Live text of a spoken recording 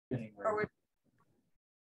forward.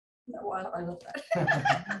 No, I love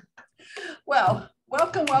that. Well,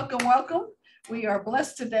 welcome, welcome, welcome. We are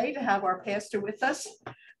blessed today to have our pastor with us.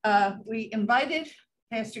 We invited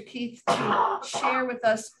Pastor Keith to share with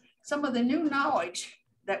us some of the new knowledge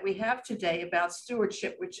that we have today about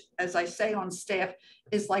stewardship, which, as I say on staff,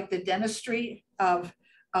 is like the dentistry of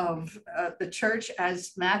the church,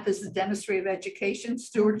 as math is the dentistry of education.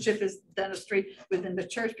 Stewardship is dentistry within the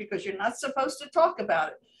church, because you're not supposed to talk about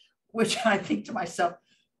it, which I think to myself,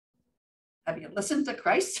 have you listened to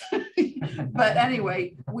Christ? But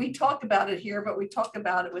anyway, we talk about it here, but we talk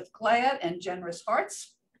about it with glad and generous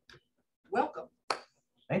hearts. Welcome.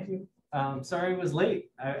 Thank you. Sorry I was late.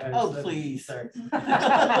 Please. Sorry.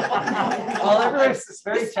 Well, everyone's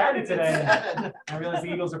very chatty today. I realize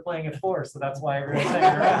the Eagles are playing at 4, so that's why everyone's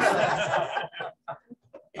saying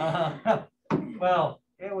well,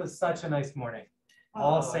 it was such a nice morning.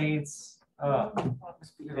 All Saints.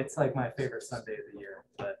 It's like my favorite Sunday of the year,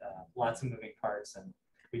 but lots of moving parts, and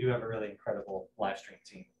we do have a really incredible live stream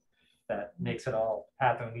team that makes it all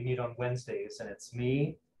happen. We meet on Wednesdays, and it's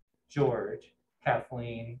me, George,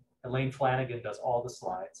 Kathleen, Elaine Flanagan does all the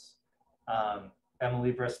slides.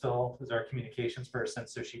 Emily Bristol is our communications person,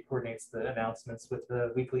 so she coordinates the announcements with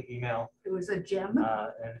the weekly email. It was a gem. And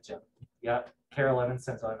a gem. Yep. Carol Evans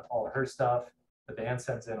sends on all of her stuff. The band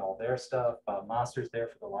sends in all their stuff. Bob Moster's there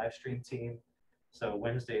for the live stream team. So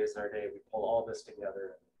Wednesday is our day. We pull all this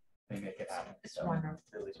together and they make it happen. It's so wonderful.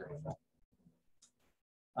 Really grateful.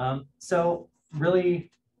 So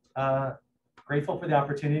really grateful for the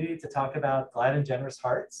opportunity to talk about glad and generous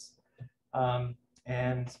hearts. And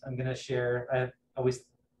I'm going to share, I always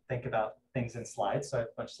think about things in slides, so I have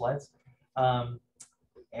a bunch of slides.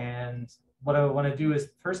 And what I want to do is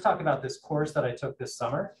first talk about this course that I took this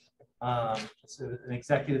summer. It's an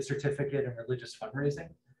executive certificate in religious fundraising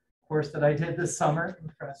course that I did this summer.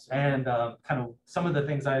 Impressive. And kind of some of the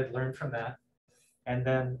things I had learned from that, and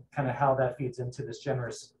then kind of how that feeds into this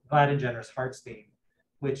glad and generous hearts theme,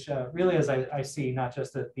 which really is, I see, not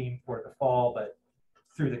just a theme for the fall, but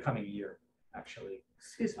through the coming year, actually.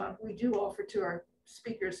 Excuse me, we do offer to our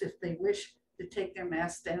speakers, if they wish, to take their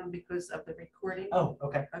masks down because of the recording. Oh,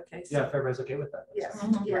 okay. Okay. So Yeah, if everybody's okay with that. yes,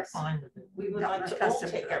 We're yes. fine with it. We would Not like to all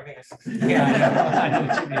accustomed take to our masks. Yeah, I know. I know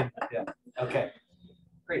what you mean. Yeah. Okay.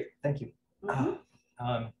 Great. Thank you.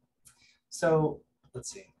 So let's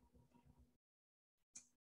see.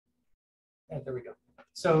 Yeah, there we go.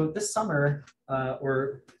 So this summer,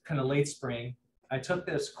 or kind of late spring, I took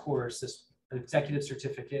this course, this executive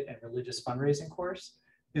certificate and religious fundraising course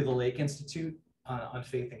through the Lake Institute on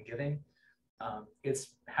Faith and Giving.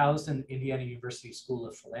 It's housed in Indiana University School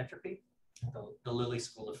of Philanthropy, the Lilly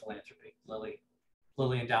School of Philanthropy,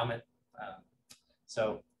 Lilly Endowment.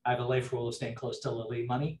 So I have a life rule of staying close to Lilly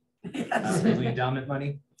money, Lilly Endowment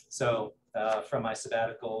money. So from my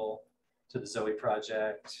sabbatical to the Zoe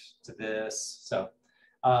Project to this. So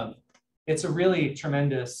it's a really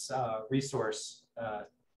tremendous resource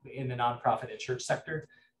in the nonprofit and church sector.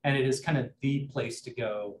 And it is kind of the place to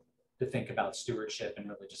go to think about stewardship and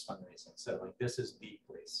religious fundraising. So like this is the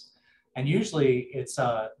place. And usually it's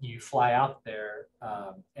you fly out there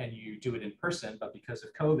and you do it in person, but because of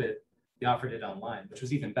COVID, they offered it online, which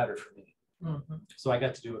was even better for me. Mm-hmm. So I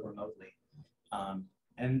got to do it remotely.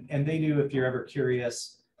 And they do, if you're ever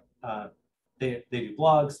curious, they do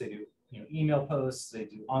blogs, they do email posts, they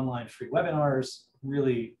do online free webinars.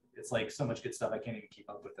 Really, it's like so much good stuff. I can't even keep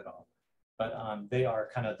up with it all. But they are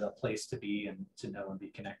kind of the place to be and to know and be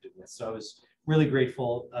connected with. So I was really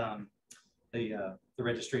grateful. The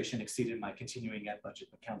registration exceeded my continuing ed budget.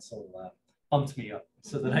 The council bumped me up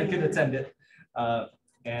so that I could attend it.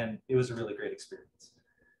 And it was a really great experience.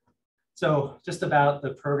 So just about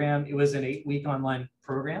the program, it was an 8-week online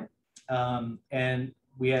program. And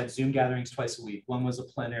we had Zoom gatherings twice a week. One was a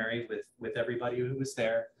plenary with everybody who was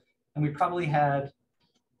there. And we probably had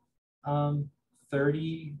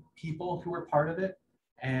 30 people who were part of it,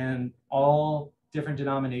 and all different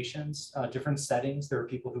denominations, different settings. There were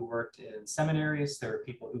people who worked in seminaries. There were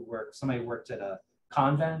people who somebody worked at a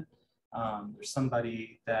convent. There's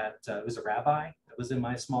somebody that was a rabbi that was in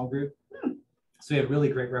my small group. So we had really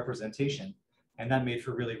great representation, and that made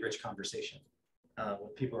for really rich conversation when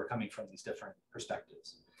people were coming from these different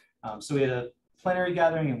perspectives. So we had a plenary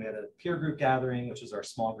gathering and we had a peer group gathering, which is our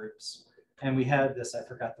small groups. And we had this, I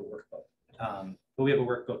forgot the workbook, but we have a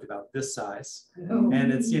workbook about this size.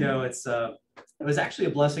 And it's, it was actually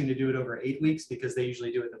a blessing to do it over 8 weeks, because they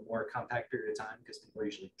usually do it in a more compact period of time because people are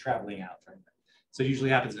usually traveling out. So it usually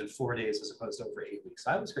happens in 4 days as opposed to over 8 weeks.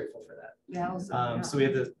 So I was grateful for that. Yeah, so we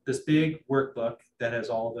have this big workbook that has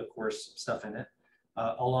all the course stuff in it,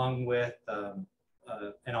 along with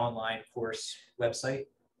an online course website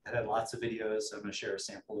that had lots of videos. I'm going to share a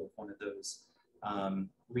sample of one of those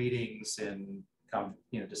readings and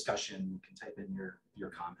discussion. You can type in your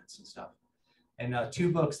comments and stuff. And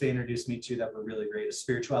 2 books they introduced me to that were really great is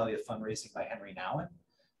Spirituality of Fundraising by Henry Nouwen.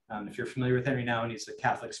 If you're familiar with Henry Nouwen, he's a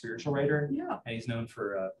Catholic spiritual writer. Yeah. And he's known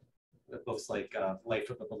for books like Life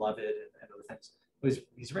of the Beloved and other things.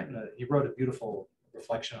 He wrote a beautiful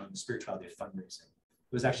reflection on the spirituality of fundraising.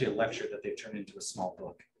 It was actually a lecture that they've turned into a small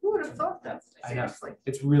book. Who would have thought that? I know. Seriously.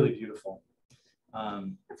 It's really beautiful.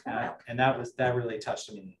 That's wild. And that really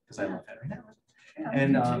touched me because I love Henry Nouwen. Yeah,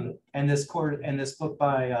 And this book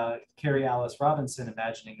by Carrie Alice Robinson,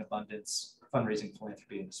 Imagining Abundance, Fundraising,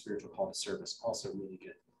 Philanthropy, and the Spiritual Call to Service, also really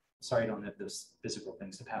good. Sorry I don't have those physical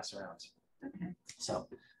things to pass around. Okay. So,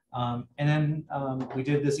 and then we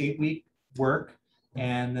did this 8-week work,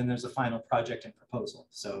 and then there's a final project and proposal.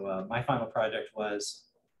 So my final project was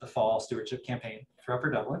the fall stewardship campaign for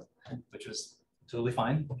Upper Dublin, which was totally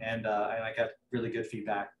fine. And I got really good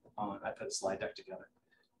feedback I put a slide deck together.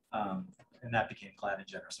 And that became Glad and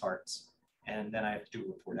Generous Hearts. And then I have to do a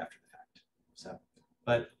report after the fact. So,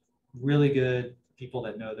 but really good people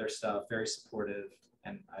that know their stuff, very supportive,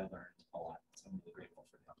 and I learned a lot. So I'm really grateful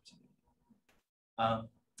for the opportunity.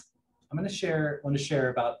 I'm going to share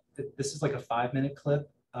about, this is like a 5-minute clip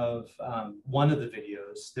of one of the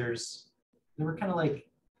videos. There were kind of like,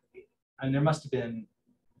 and there must have been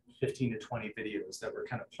 15 to 20 videos that were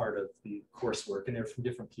kind of part of the coursework, and they're from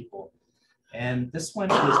different people. And this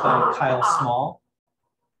one is by Kyle Small,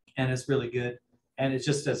 and it's really good. And it's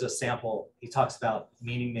just as a sample, he talks about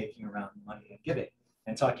meaning making around money and giving,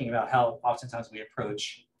 and talking about how oftentimes we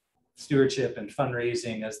approach stewardship and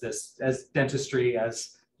fundraising as dentistry,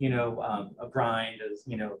 as a grind, as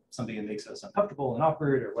something that makes us uncomfortable and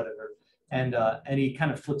awkward or whatever. And he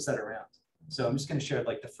kind of flips that around. So I'm just going to share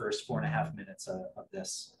like the first 4.5 minutes of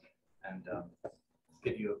this, and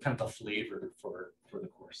give you kind of a flavor for the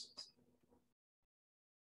courses.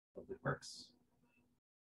 Hope it works.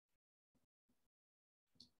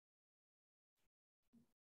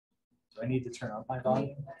 Do I need to turn on my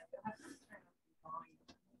volume?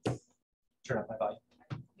 Turn up my volume.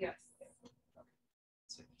 Yes.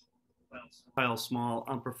 Kyle Small.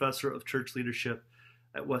 I'm professor of church leadership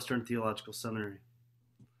at Western Theological Seminary.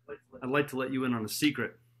 I'd like to let you in on a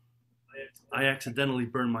secret. I accidentally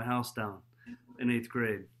burned my house down in 8th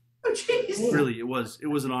grade. Oh, jeez. Really, it was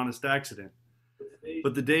an honest accident.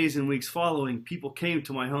 But the days and weeks following, people came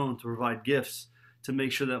to my home to provide gifts, to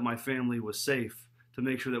make sure that my family was safe, to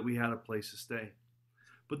make sure that we had a place to stay.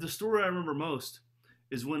 But the story I remember most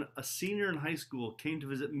is when a senior in high school came to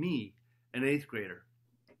visit me, an 8th grader.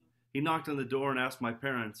 He knocked on the door and asked my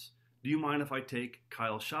parents, "Do you mind if I take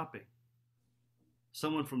Kyle shopping?"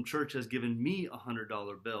 Someone from church has given me a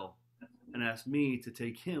 $100 bill and asked me to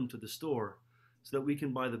take him to the store so that we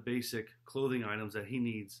can buy the basic clothing items that he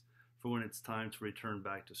needs for when it's time to return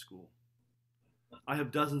back to school. I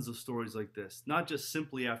have dozens of stories like this, not just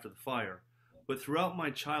simply after the fire, but throughout my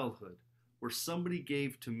childhood, where somebody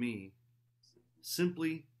gave to me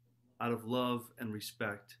simply out of love and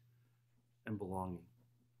respect and belonging.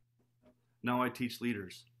 Now I teach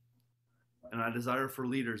leaders, and I desire for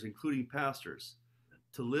leaders, including pastors,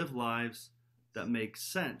 to live lives that make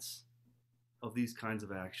sense of these kinds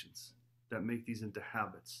of actions, that make these into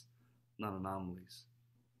habits, not anomalies.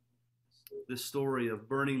 This story of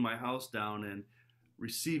burning my house down and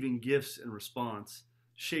receiving gifts in response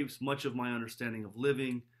shapes much of my understanding of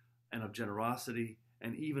living and of generosity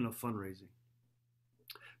and even of fundraising.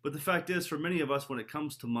 But the fact is, for many of us, when it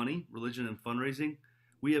comes to money, religion, and fundraising,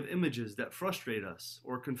 we have images that frustrate us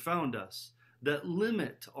or confound us, that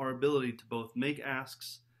limit our ability to both make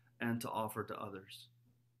asks and to offer to others.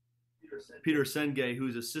 Peter Senge,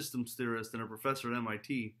 who's a systems theorist and a professor at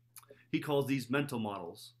MIT, he calls these mental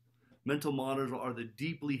models. Mental models are the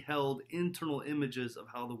deeply held internal images of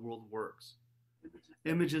how the world works.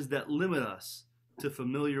 Images that limit us to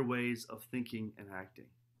familiar ways of thinking and acting.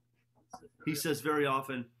 He says very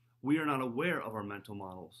often, we are not aware of our mental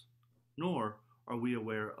models, nor are we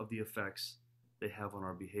aware of the effects they have on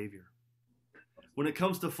our behavior. When it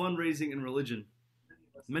comes to fundraising and religion,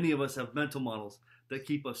 many of us have mental models that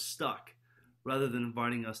keep us stuck rather than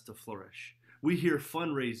inviting us to flourish. We hear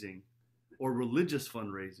fundraising or religious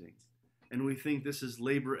fundraising, and we think this is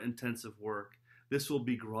labor-intensive work. This will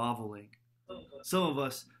be groveling. Some of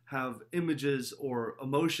us have images or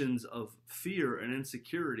emotions of fear and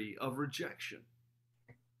insecurity, of rejection.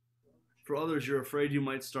 For others, you're afraid you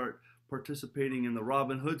might start participating in the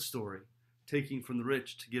Robin Hood story, taking from the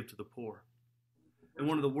rich to give to the poor. And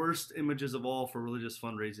one of the worst images of all for religious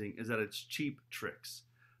fundraising is that it's cheap tricks,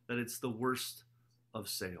 that it's the worst of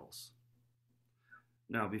sales.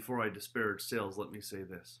 Now, before I disparage sales, let me say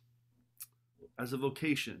this. As a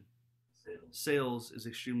vocation, sales is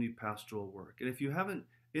extremely pastoral work. And if you haven't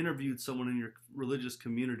interviewed someone in your religious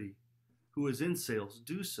community who is in sales,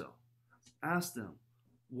 do so. Ask them,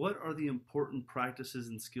 what are the important practices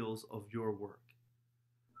and skills of your work?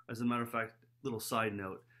 As a matter of fact, little side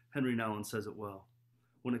note, Henry Nouwen says it well.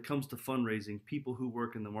 When it comes to fundraising, people who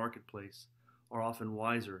work in the marketplace are often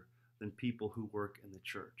wiser than people who work in the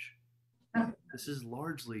church. This is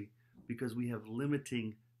largely because we have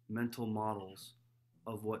limiting mental models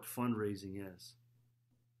of what fundraising is.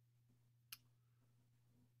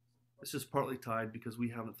 This is partly tied because we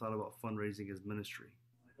haven't thought about fundraising as ministry.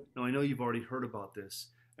 Now, I know you've already heard about this,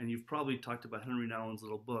 and you've probably talked about Henry Nouwen's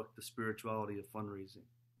little book, The Spirituality of Fundraising.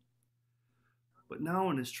 But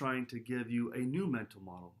Nouwen is trying to give you a new mental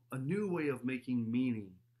model, a new way of making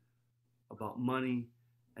meaning about money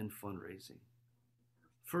and fundraising.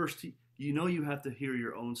 First, you know you have to hear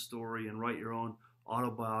your own story and write your own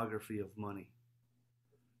autobiography of money.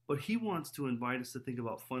 But he wants to invite us to think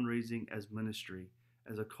about fundraising as ministry,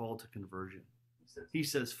 as a call to conversion. He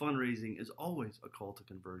says fundraising is always a call to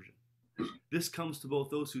conversion. This comes to both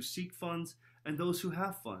those who seek funds and those who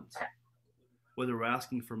have funds. Whether we're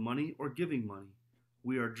asking for money or giving money,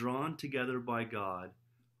 we are drawn together by God,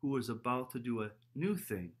 who is about to do a new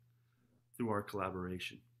thing through our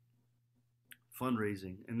collaboration.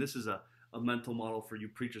 Fundraising, and this is a mental model for you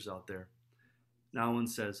preachers out there. Nouwen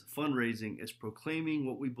says, fundraising is proclaiming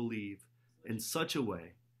what we believe in such a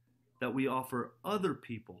way that we offer other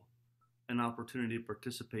people an opportunity to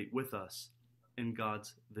participate with us in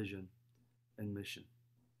God's vision and mission.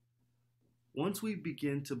 Once we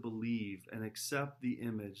begin to believe and accept the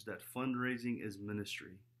image that fundraising is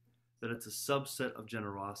ministry, that it's a subset of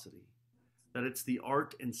generosity, that it's the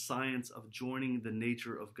art and science of joining the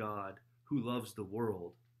nature of God who loves the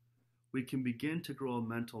world, we can begin to grow a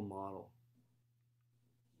mental model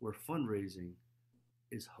where fundraising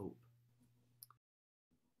is hope.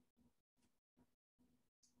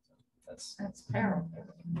 That's powerful.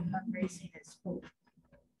 Fundraising is hope.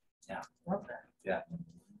 Yeah. Love that. Yeah.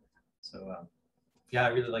 So, yeah, I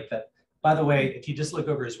really like that. By the way, if you just look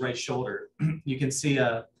over his right shoulder, you can see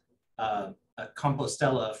a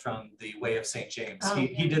Compostela from the Way of St. James. Oh,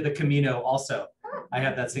 He did the Camino also. I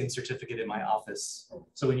have that same certificate in my office.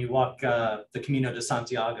 So when you walk the Camino de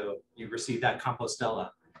Santiago, you receive that Compostela,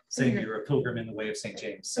 saying you're a pilgrim in the Way of St.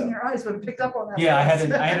 James. So your eyes would have picked up on that. yeah, I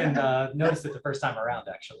hadn't noticed it the first time around,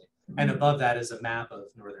 actually. And above that is a map of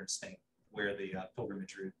northern Spain, where the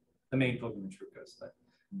pilgrimage route, the main pilgrimage route goes. But,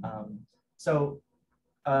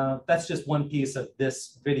 that's just one piece of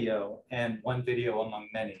this video, and one video among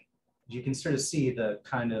many. You can sort of see the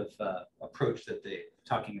kind of approach that they're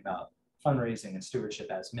talking about fundraising and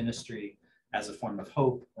stewardship as ministry, as a form of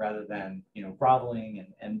hope, rather than groveling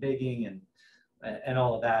and begging and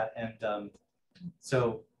all of that. And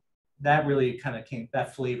so that really kind of came,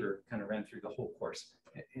 that flavor kind of ran through the whole course,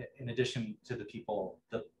 in addition to the people,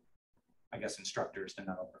 I guess instructors, they're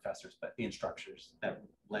not all professors, but the instructors that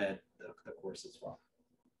led the course as well.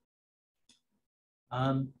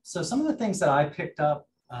 So some of the things that I picked up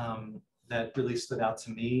that really stood out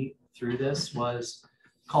to me through this was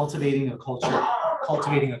cultivating a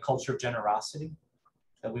culture of generosity,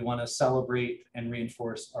 that we want to celebrate and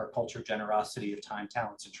reinforce our culture of generosity of time,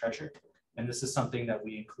 talents, and treasure. And this is something that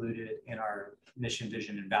we included in our mission,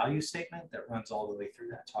 vision, and value statement that runs all the way through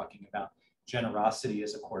that, talking about generosity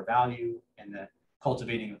as a core value, and that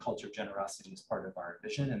cultivating a culture of generosity is part of our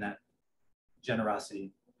vision, and that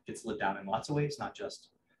generosity gets lived out in lots of ways, not just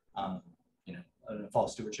a fall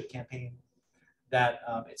stewardship campaign. That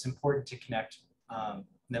it's important to connect,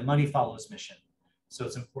 that money follows mission. So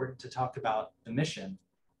it's important to talk about the mission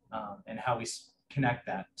and how we connect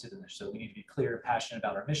that to the mission. So we need to be clear and passionate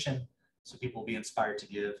about our mission, so people will be inspired to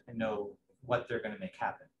give and know what they're going to make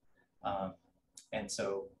happen. And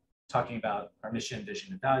so talking about our mission,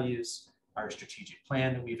 vision, and values, our strategic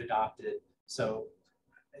plan that we've adopted. So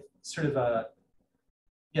sort of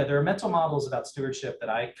there are mental models about stewardship that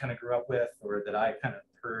I kind of grew up with, or that I kind of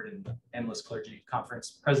heard in endless clergy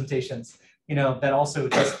conference presentations, that also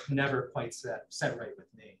just never quite set right with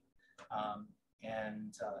me.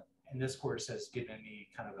 And this course has given me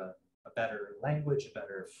kind of a better language, a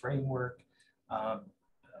better framework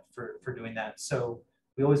for doing that. So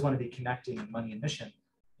we always want to be connecting money and mission.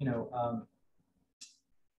 I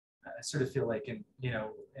sort of feel like in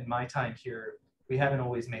my time here, we haven't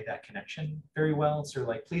always made that connection very well. It's sort of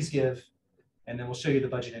like, please give, and then we'll show you the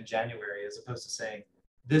budget in January, as opposed to saying,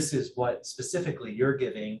 this is what specifically your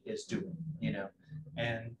giving is doing,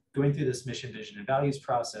 And going through this mission, vision, and values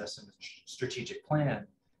process and the strategic plan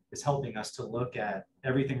is helping us to look at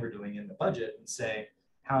everything we're doing in the budget and say,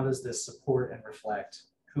 how does this support and reflect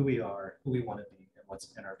who we are, who we want to be, and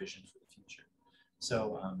what's in our vision for the future?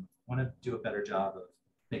 So I want to do a better job of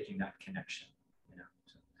making that connection, you know.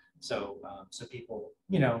 So people,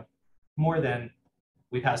 you know, more than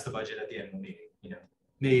we pass the budget at the end of the meeting, you know,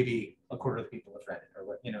 maybe a quarter of the people have read it or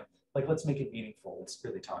what, you know, like let's make it meaningful. Let's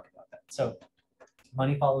really talk about that. So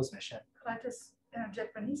money follows mission. Could I just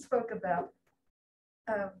interject, when he spoke about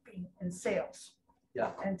being in sales,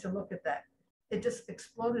 Yeah. and to look at that, it just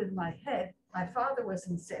exploded in my head. My father was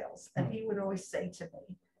in sales, and he would always say to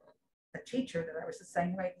me, a teacher that I was the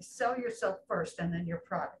same way, you sell yourself first and then your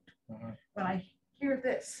product. When I hear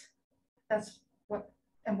this, that's what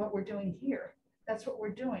we're doing here. That's what we're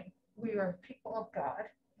doing. We are people of God,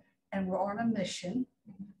 and we're on a mission,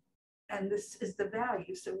 and this is the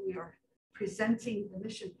value. So we are presenting the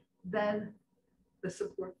mission, then the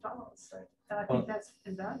support follows. Right. And I think that's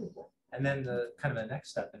invaluable. And then the kind of the next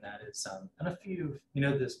step in that is, and a few, you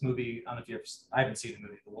know, this movie, I don't know if you ever, I haven't seen the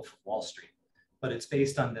movie, The Wolf of Wall Street, but it's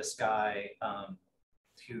based on this guy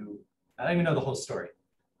who, I don't even know the whole story,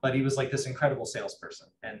 but he was like this incredible salesperson.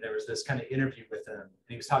 And there was this kind of interview with him, and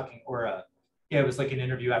he was talking, yeah, it was like an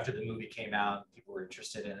interview after the movie came out, people were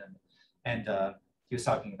interested in him. And he was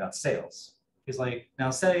talking about sales. He's like, now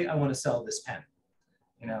say I want to sell this pen,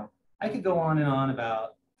 you know, I could go on and on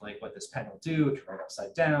about like what this pen will do, it can write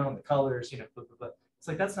upside down, the colors, you know, blah, blah, blah. It's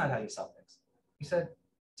like, that's not how you sell things. He said,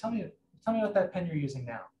 tell me about that pen you're using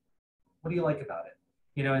now. What do you like about it?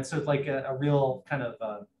 You know, and so it's like a real kind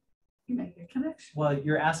of, You make a connection. well,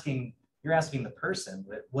 you're asking the person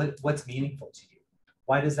what's meaningful to you?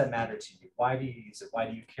 Why does that matter to you? Why do you use it? Why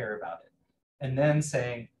do you care about it? And then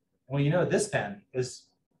saying, well, you know, this pen is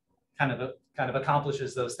kind of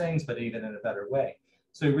accomplishes those things, but even in a better way.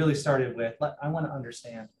 So we really started with, I want to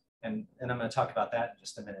understand, and I'm going to talk about that in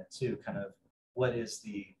just a minute too, kind of what is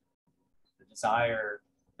the desire,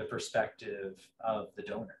 the perspective of the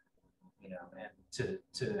donor, you know, and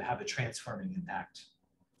to have a transforming impact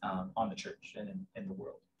on the church and in the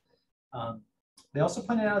world. They also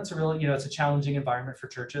pointed out it's a real, you know, it's a challenging environment for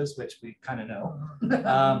churches, which we kind of know.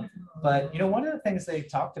 But, you know, one of the things they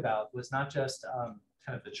talked about was not just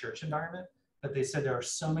kind of the church environment, but they said there are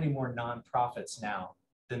so many more nonprofits now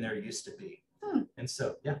than there used to be. And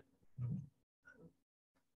so, yeah.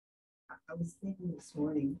 I was thinking this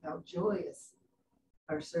morning how joyous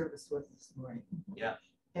our service was this morning. Yeah.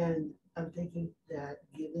 And I'm thinking that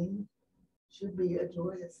giving should be a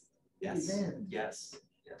joyous event. Yes.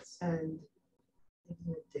 Yes. And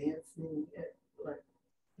thinking of dancing, like,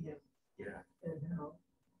 yeah. Yeah. And how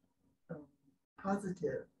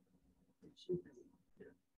positive it should be. Yeah.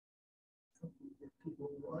 Something that people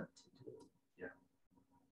want to do. Yeah.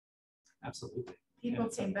 Absolutely. People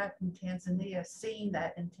came back from Tanzania, seeing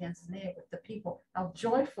that in Tanzania with the people, how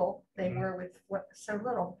joyful they were with what so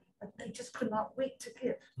little, but they just could not wait to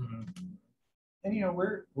give. And you know,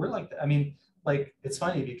 we're like that. I mean, like it's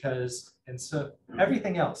funny because and so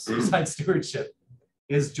everything else besides stewardship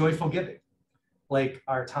is joyful giving, like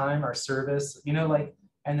our time, our service, you know, like,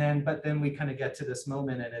 but then we kind of get to this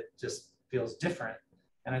moment and it just feels different.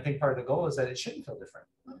 And I think part of the goal is that it shouldn't feel different.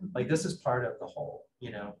 Like this is part of the whole,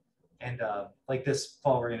 you know. And like this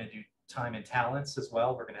fall, we're going to do time and talents as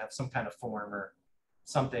well. We're going to have some kind of form or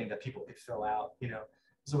something that people could fill out, you know.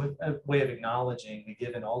 So a way of acknowledging we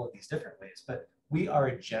give in all of these different ways, but we are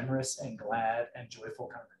a generous and glad and joyful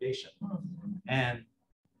congregation. And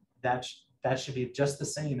that should be just the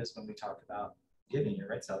same as when we talk about giving, you're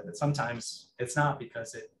right, Sally, but sometimes it's not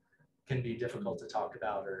because it can be difficult to talk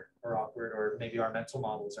about or awkward, or maybe our mental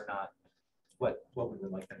models are not what we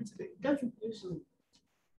would like them to be. It doesn't usually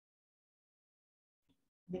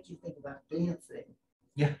make you think about dancing.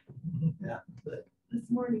 Yeah. Yeah. But this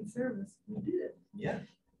morning service, we did. Yeah.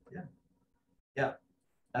 Yeah. Yeah.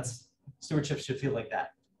 That's stewardship should feel like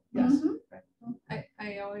that. Yes. Right.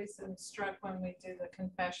 I always am struck when we do the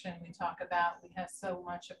confession, we talk about we have so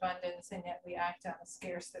much abundance and yet we act out of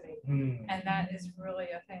scarcity. And that is really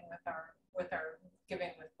a thing with our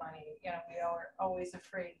giving with money. You know, we are always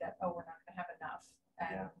afraid that, oh, we're not going to have enough.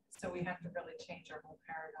 And so we have to really change our whole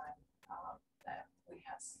paradigm that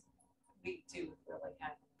we do really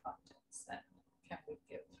have abundance. And can we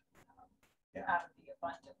give out of the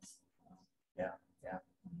abundance?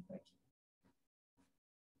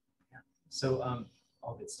 So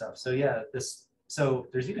all good stuff. So yeah, so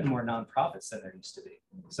there's even more nonprofits than there used to be.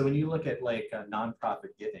 So when you look at like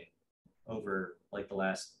nonprofit giving over like the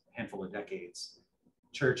last handful of decades,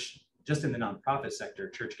 church, just in the nonprofit sector,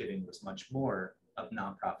 church giving was much more of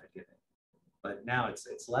nonprofit giving. but now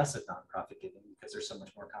it's less of nonprofit giving because there's so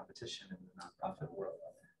much more competition in the nonprofit world.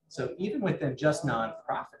 So even within just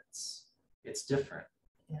nonprofits, it's different.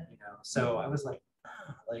 Yeah. You know, so I was like,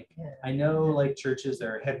 I know like churches,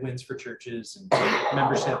 there are headwinds for churches and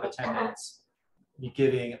membership, attendance,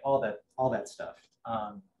 giving, all that stuff.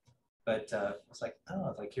 But I was like,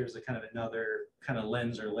 oh, like here's a kind of another kind of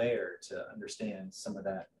lens or layer to understand some of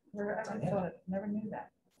that. Never knew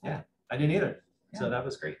that. Yeah, I didn't either. So that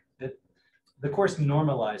was great. The course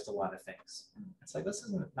normalized a lot of things. It's like, this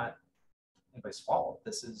isn't not anybody's fault.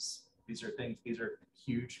 These are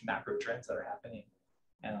huge macro trends that are happening.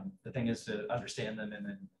 And the thing is to understand them and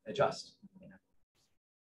then adjust. You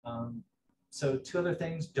know? So 2 other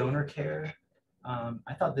things, donor care.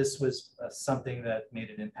 I thought this was something that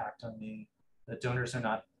made an impact on me. The donors are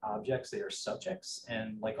not objects, they are subjects.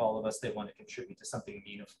 And like all of us, they want to contribute to something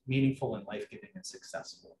meaningful and life-giving and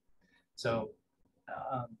successful. So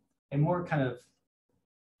and more kind of,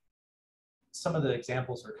 some of the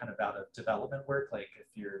examples are kind of out of development work, like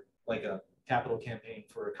if you're like a capital campaign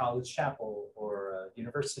for a college chapel or a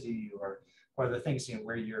university or the things, you know,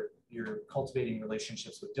 where you're cultivating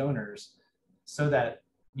relationships with donors so that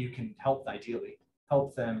you can ideally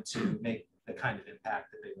help them to make the kind of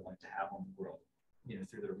impact that they would like to have on the world, you know,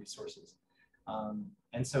 through their resources.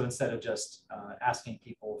 And so instead of just asking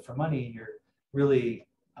people for money, you're really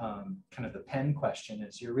kind of the pen question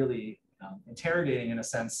is you're really interrogating in a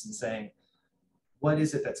sense and saying, what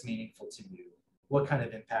is it that's meaningful to you? What kind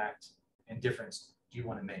of impact and difference do you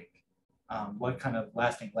want to make? What kind of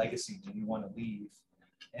lasting legacy do you want to leave?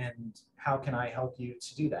 And how can I help you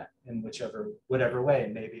to do that in whatever way?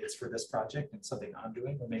 And maybe it's for this project and something I'm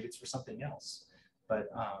doing, or maybe it's for something else. But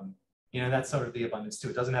you know, that's sort of the abundance too.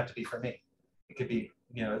 It doesn't have to be for me. It could be,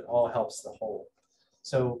 you know, it all helps the whole.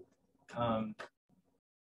 So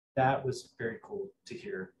that was very cool to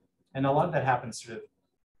hear. And a lot of that happens sort of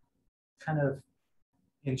kind of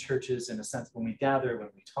in churches in a sense, when we gather, when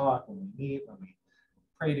we talk, when we meet, when we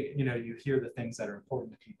pray, you know, you hear the things that are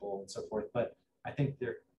important to people and so forth. But I think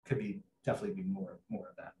there could definitely be more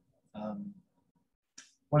of that.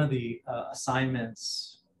 One of the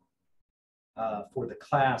assignments for the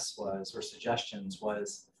class or suggestions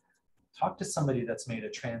was talk to somebody that's made a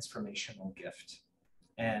transformational gift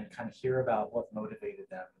and kind of hear about what motivated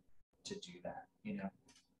them to do that, you know.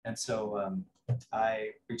 And so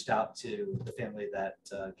I reached out to the family that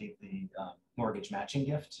gave the mortgage matching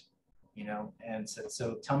gift, you know, and said,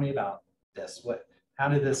 so tell me about this. How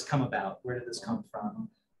did this come about? Where did this come from?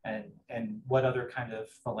 And what other kind of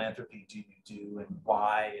philanthropy do you do, and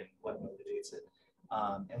why, and what motivates it?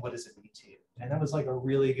 And what does it mean to you? And that was like a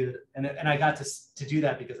really good, and I got to do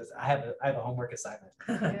that because I have a homework assignment.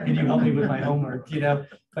 Can you help me with my homework, you know?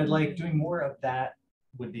 But like doing more of that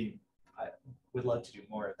I would love to do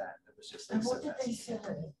more of that. It was just like, And what did they say?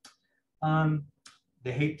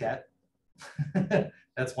 They hate debt.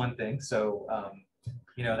 That's one thing. So,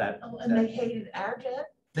 you know, that. Oh, and they hated our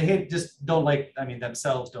debt? They don't like, I mean,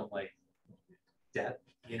 themselves don't like debt,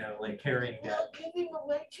 you know, like carrying debt. Well, giving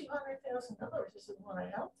away $200,000 isn't what I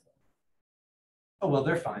help. Oh, well,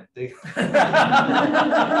 they're fine. I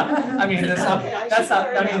mean, that's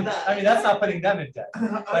not putting them in debt.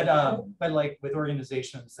 But like with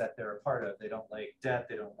organizations that they're a part of, they don't like debt.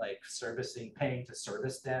 They don't like paying to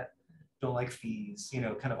service debt. Don't like fees. You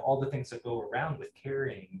know, kind of all the things that go around with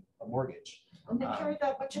carrying a mortgage. And they care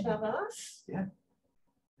that much about us? Yeah.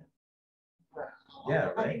 Wow.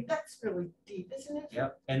 Yeah, I right. mean, that's really deep, isn't it?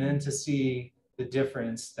 Yep. And then to see the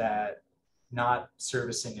difference that not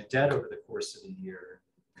servicing a debt over the course of a year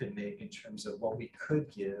could make in terms of what we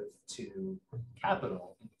could give to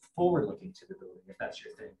capital, forward-looking to the building, if that's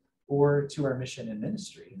your thing, or to our mission and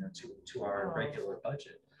ministry, you know, to our regular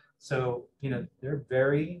budget. So, you know, they're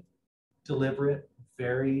very deliberate,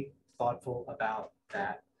 very thoughtful about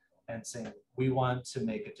that, and saying, we want to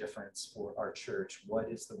make a difference for our church.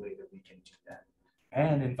 What is the way that we can do that?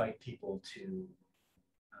 And invite people to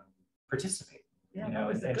participate. Yeah, you know,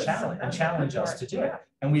 that was and a good challenge sign. us to do it.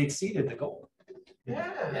 And we exceeded the goal.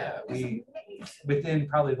 Yeah. Yeah, That's we amazing. within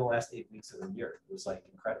probably the last 8 weeks of the year, it was like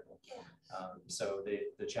incredible. Yeah. So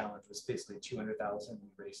the challenge was basically 200,000. We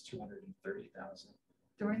raised 230,000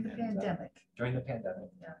 During the pandemic. During the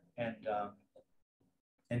pandemic. Yeah.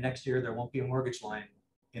 And next year there won't be a mortgage line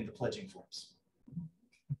in the pledging forms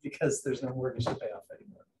because there's no mortgage to pay off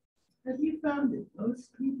anymore. Have you found that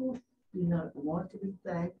most people do not want to be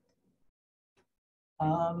thanked?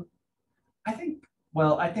 I think,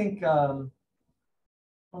 Although I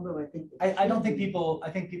think I don't think people,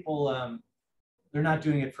 they're not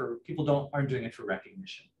doing it aren't doing it for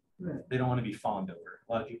recognition. Right. They don't want to be fawned over.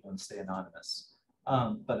 A lot of people want to stay anonymous.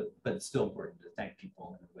 But it's still important to thank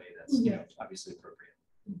people in a way that's, you know, obviously appropriate,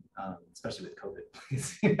 especially with COVID.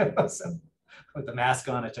 You know, so with the mask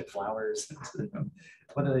on, I took flowers.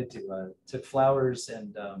 What did I do? Took flowers,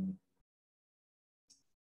 and I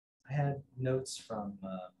had notes from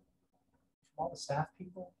all the staff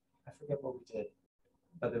people. I forget what we did,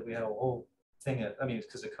 but then we had a whole thing. I mean,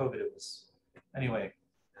 because of COVID, it was anyway,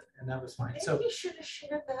 and that was fine. So you should have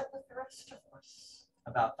shared that with the rest of us.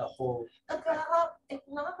 About the whole About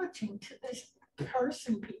acknowledging to this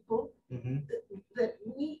person, people, that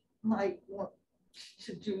we might want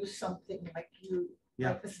to do something like you,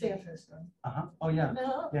 like the staff has done. Oh yeah.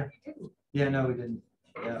 No, Yeah. we didn't. Yeah. No, we didn't.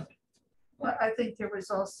 Yeah. Well, I think there was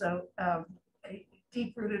also a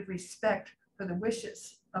deep-rooted respect for the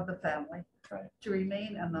wishes of the family to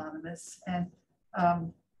remain anonymous, and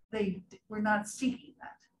they were not seeking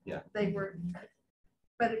that. Yeah. They were,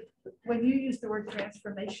 but when you use the word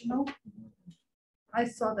transformational, I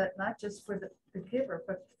saw that not just for the giver,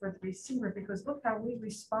 but for the receiver, because look how we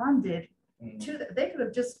responded to that. They could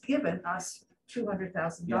have just given us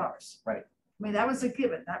 $200,000. Right. I mean, that was a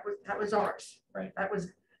given. That was ours. Right. That was,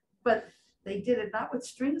 but they did it not with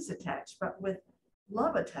strings attached, but with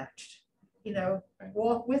love attached. You know,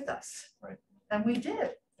 walk with us. Right. And we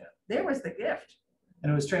did. Yeah. There was the gift.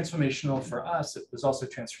 And it was transformational for us. It was also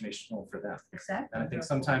transformational for them. Exactly. And I think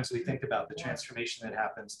sometimes we think about the transformation that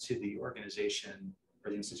happens to the organization or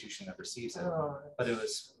the institution that receives it, but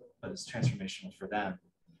it's transformational for them.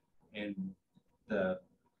 And the,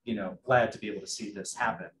 you know, glad to be able to see this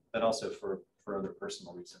happen, but also for other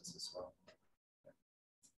personal reasons as well.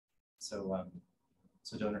 So,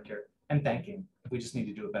 so donor care and thanking. We just need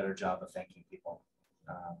to do a better job of thanking people.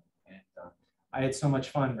 I had so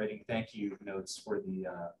much fun writing thank you notes for the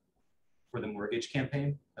mortgage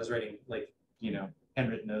campaign. I was writing, like, you know,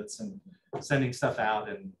 handwritten notes and sending stuff out,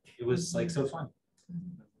 and it was like so fun.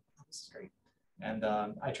 This is great. And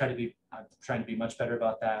I'm trying to be much better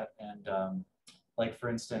about that. And like, for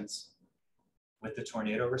instance, with the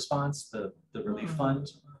tornado response, the relief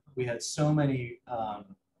fund, we had so many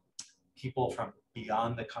people from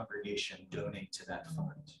beyond the congregation donate to that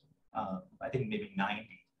fund. I think maybe 90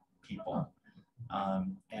 people.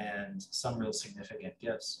 And some real significant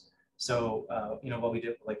gifts. So, you know, what we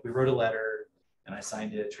did, like, we wrote a letter and I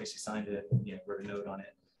signed it, Tracy signed it, you know, wrote a note on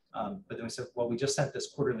it. But then we said, well, we just sent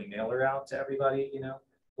this quarterly mailer out to everybody, you know,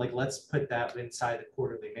 like, let's put that inside the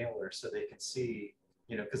quarterly mailer so they can see,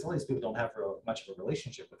 you know, because all these people don't have much of a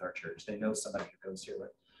relationship with our church. They know somebody who goes here.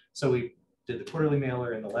 So we did the quarterly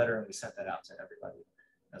mailer and the letter, and we sent that out to everybody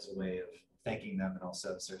as a way of thanking them, and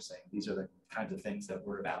also sort of saying, these are the kinds of things that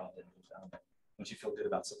we're about. And don't you feel good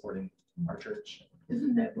about supporting our church?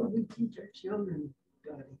 Isn't that what we teach our children,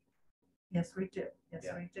 Dottie? Yes, we do. Yes,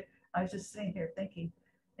 we do. I was just sitting here thinking,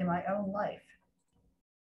 in my own life,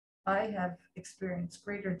 I have experienced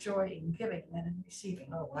greater joy in giving than in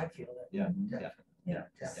receiving. Oh, I feel that. Yeah. You know,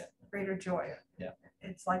 greater joy. Yeah.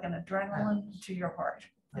 It's like an adrenaline to your heart.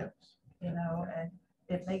 Yeah. You know, and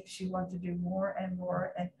it makes you want to do more and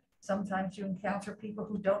more. And sometimes you encounter people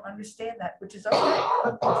who don't understand that, which is okay.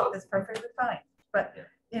 That's perfectly fine. But,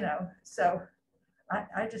 you know, so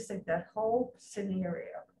I just think that whole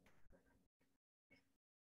scenario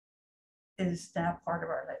is now part of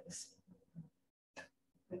our legacy.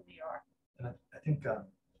 Who we are. And I think,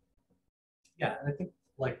 yeah, and I think,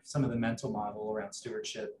 like, some of the mental model around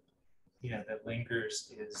stewardship, you know, that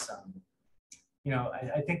lingers is, you know,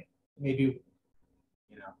 I think maybe,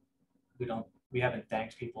 you know, we haven't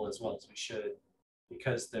thanked people as well as we should,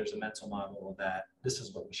 because there's a mental model that this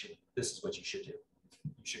is what you should do.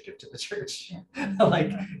 You should give to the church.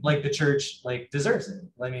 like the church, like, deserves it.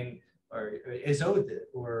 I mean, or is owed it,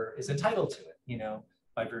 or is entitled to it, you know,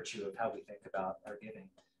 by virtue of how we think about our giving.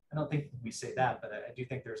 I don't think we say that, but I do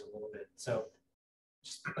think there's a little bit. So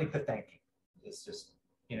just like the thanking is just,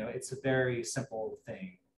 you know, it's a very simple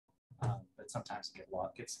thing, but sometimes it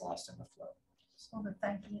gets lost in the flow. So the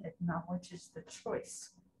thanking acknowledges the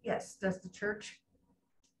choice. Yes, does the church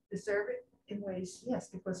deserve it? In ways, yes,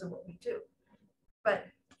 because of what we do. But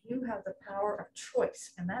you have the power of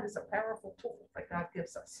choice, and that is a powerful tool that God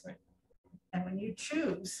gives us. Right. And when you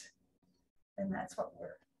choose, then that's what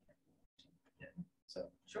we're. Yeah. So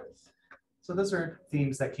choice. So those are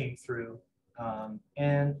themes that came through,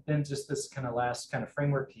 and then just this kind of last kind of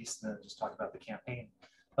framework piece, and then just talk about the campaign.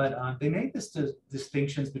 But they made this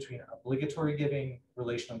distinctions between obligatory giving,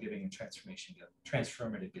 relational giving, and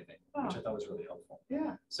transformative giving, which I thought was really helpful.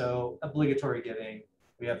 Yeah. So obligatory giving,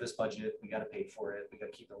 we have this budget, we got to pay for it, we got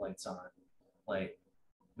to keep the lights on, like,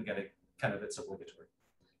 we got to kind of, it's obligatory.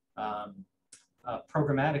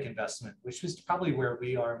 programmatic investment, which was probably where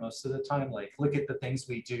we are most of the time. Like, look at the things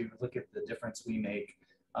we do, look at the difference we make.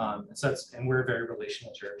 And so and we're a very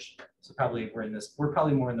relational church. So probably we're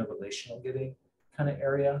probably more in the relational giving kind of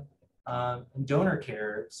area. And donor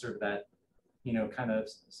care, sort of that, kind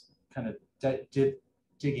of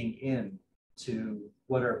digging in to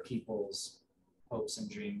what are people's hopes and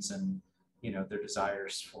dreams and, their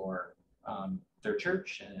desires for their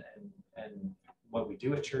church and what we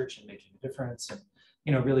do at church and making a difference and,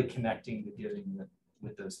 really connecting the giving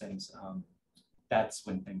with those things. That's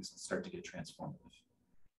when things start to get transformative.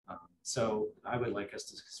 So I would like us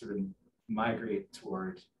to sort of migrate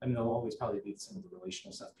toward, there'll always probably be some of the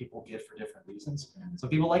relational stuff people give for different reasons. So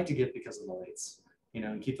people like to give because of the lights,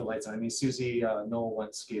 and keep the lights on. Susie Knoll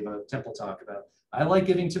once gave a temple talk about, I like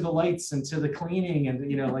giving to the lights and to the cleaning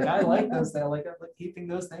and, like, I like those, I like keeping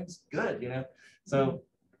those things good,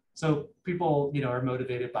 So people, are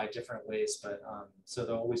motivated by different ways, but so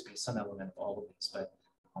there'll always be some element of all of these, but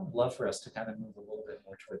I would love for us to kind of move a little bit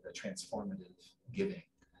more toward the transformative giving.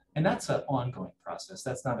 And that's an ongoing process.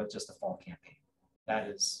 That's not just a fall campaign. That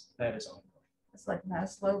is ongoing. It's like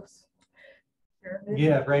Maslow's pyramid.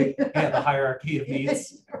 Yeah, right. Yeah, the hierarchy of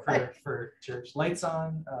needs Right. for church. Lights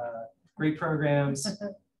on, great programs,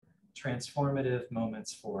 transformative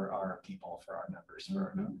moments for our people, for our members, for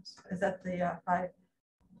our members. Is that the five?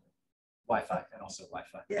 Wi-Fi and also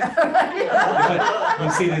Wi-Fi. Yeah.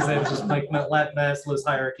 You see these, just like Maslow's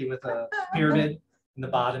hierarchy with a pyramid. And the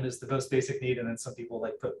bottom is the most basic need, and then some people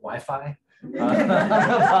like put Wi-Fi.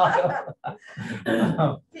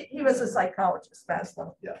 He was a psychologist,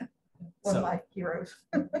 Maslow. Yeah. One of my heroes.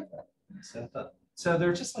 So there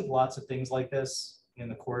are just like lots of things like this in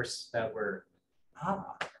the course that were,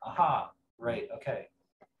 right, okay.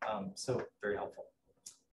 So very helpful.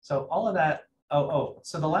 So all of that.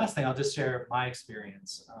 So the last thing I'll just share my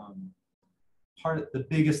experience. Part of the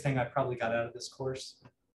biggest thing I probably got out of this course.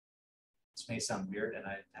 This may sound weird, and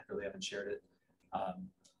I really haven't shared it.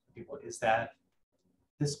 People is that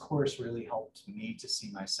this course really helped me to see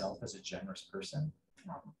myself as a generous person,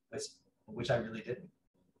 which I really didn't,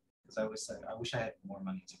 because I was like, I wish I had more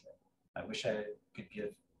money to give. I wish I could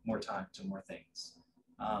give more time to more things.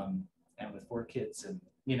 And with 4 kids, and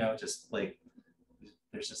just like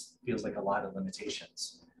there's just feels like a lot of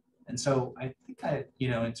limitations. And so I think I,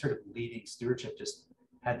 in sort of leading stewardship, just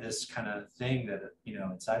had this kind of thing that,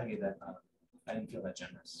 inside of me that I didn't feel that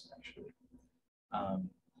generous, actually.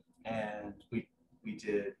 And we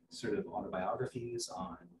did sort of autobiographies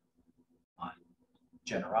on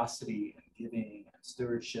generosity and giving and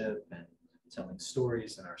stewardship and telling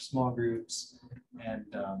stories in our small groups, and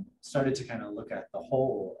started to kind of look at the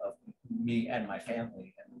whole of me and my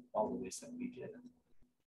family and all the ways that we give.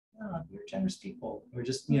 We're generous people. We're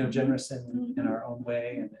just, generous in our own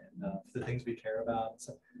way and the things we care about.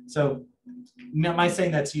 So my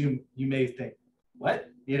saying that to you, you may think, what?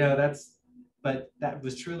 But that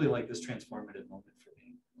was truly like this transformative moment for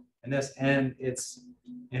me. And it's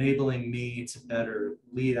enabling me to better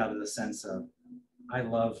lead out of the sense of, I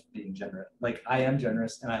love being generous. Like, I am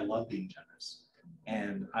generous and I love being generous.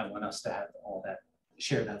 And I want us to have all that,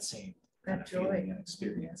 share that same kind of feeling and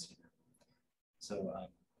experience. So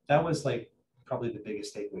that was like probably the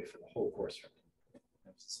biggest takeaway for the whole course for me.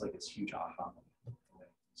 It's like this huge aha.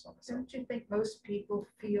 Don't you think most people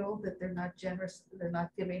feel that they're not generous, they're not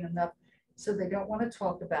giving enough, so they don't want to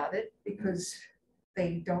talk about it because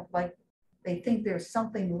they think there's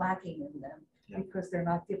something lacking in them because they're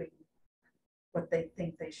not giving what they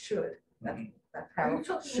think they should. That's Are you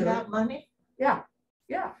talking about money? Yeah.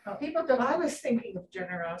 People don't. I was thinking of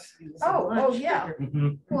generosity. Oh, yeah.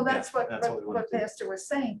 Mhm. Well, that's what we want to do. Pastor was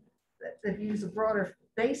saying, that they use a broader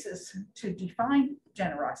basis to define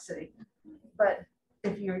generosity. But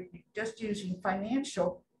if you're just using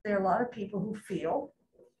financial, there are a lot of people who feel,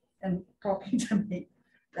 and talking to me,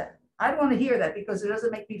 that I don't want to hear that because it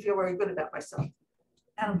doesn't make me feel very good about myself.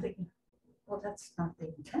 And I'm thinking, well, that's not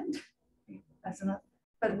the intent. That's not.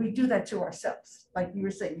 But we do that to ourselves. Like you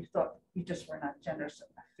were saying, you thought you just were not generous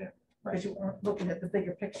enough. Because you weren't looking at the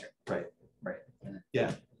bigger picture. Right.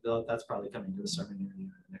 Yeah, that's probably coming to a sermon near you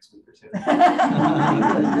in the next week or two.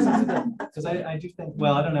 Because I do think,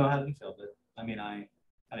 well, I don't know how you feel, but anyway.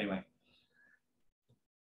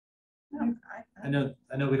 I know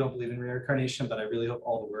we don't believe in reincarnation, but I really hope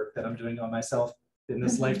all the work that I'm doing on myself in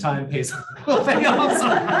this lifetime will pay off.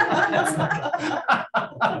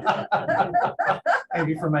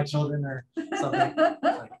 Maybe for my children or something.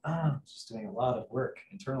 Like, I'm just doing a lot of work,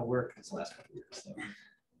 internal work this last couple of years. So,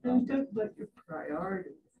 And talk about your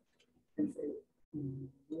priorities and say,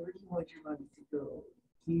 where do you want your money to go?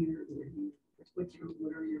 Here or here?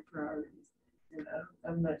 What are your priorities? And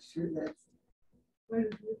I'm not sure that's part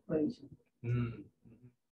of the equation.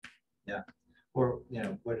 Yeah. Or, you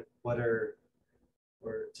know, what are,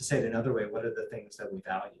 or to say it another way, what are the things that we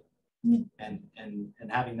value? And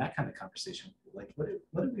having that kind of conversation, like, what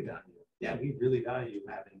do we value? Yeah, we really value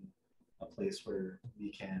having a place where we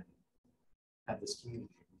can have this community.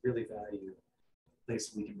 We really value a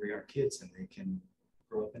place we can bring our kids and they can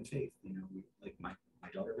grow up in faith. You know, like my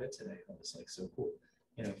daughter read today, that was like so cool.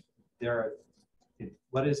 You know, there are,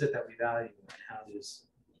 what is it that we value, and how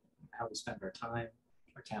we spend our time,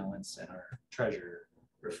 our talents, and our treasure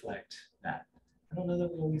reflect that. I don't know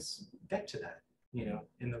that we always get to that, you know,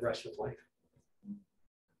 in the rush of life.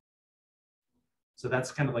 So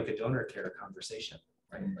that's kind of like a donor care conversation,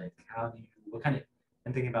 right? Like, how do you, what kind of,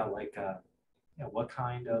 and thinking about like, you know, what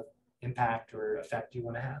kind of impact or effect you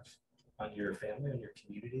want to have on your family, on your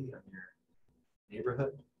community, on your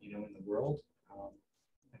neighborhood, you know, in the world.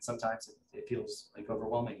 And sometimes it feels like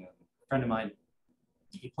overwhelming. A friend of mine,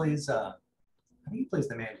 he plays, I think he plays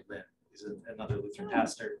the mandolin. He's another Lutheran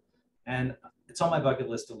pastor. And it's on my bucket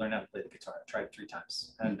list to learn how to play the guitar. I've tried 3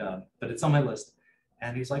 times, and but it's on my list.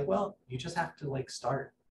 And he's like, well, you just have to like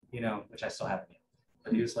start, you know, which I still haven't yet.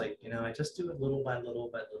 But he was like, you know, I just do it little by little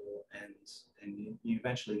by little, and you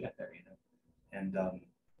eventually get there, you know. And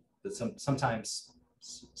but sometimes,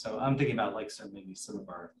 so I'm thinking about like maybe some of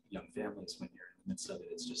our young families, when you're in the midst of it,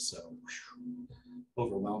 it's just so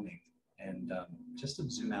overwhelming. And just to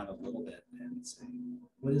zoom out a little bit and say,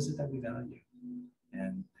 what is it that we value?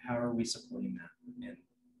 And how are we supporting that in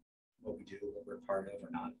what we do, what we're part of or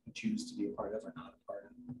not, choose to be a part of or not a part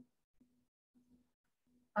of?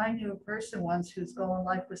 I knew a person once whose goal in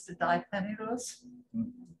life was to die penniless.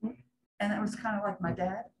 And that was kind of like my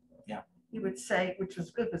dad. Yeah. He would say, which was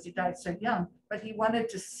good because he died so young, but he wanted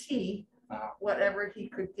to see whatever he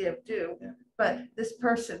could do. Yeah. But this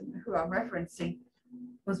person who I'm referencing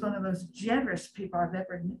was one of the most generous people I've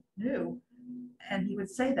ever knew. And he would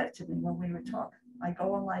say that to me when we would talk. My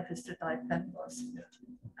goal in life is to die penniless. Yeah.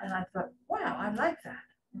 And I thought, wow, I like that.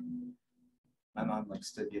 My mom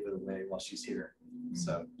likes to give it away while she's here.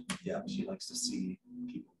 So yeah, she likes to see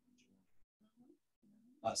people,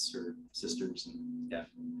 us or sisters, and yeah.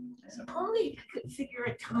 So. Only could figure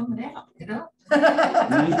it coming out, you know? I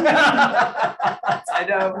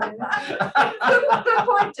know. Good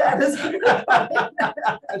point, Janice.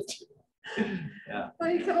 Yeah. Well,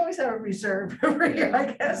 you can always have a reserve over here,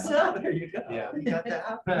 I guess. There you go. Yeah. You got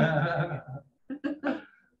that.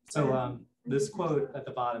 So this quote at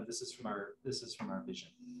the bottom, this is from our vision.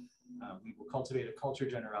 We will cultivate a culture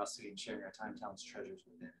of generosity and sharing our time, talents, treasures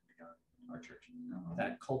within and beyond our church.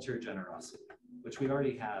 That culture of generosity, which we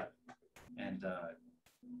already have, and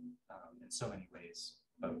in so many ways,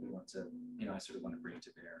 but we want to, you know, I sort of want to bring to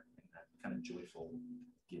bear in that kind of joyful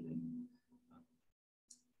giving.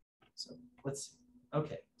 So let's see.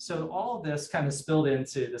 Okay, so all of this kind of spilled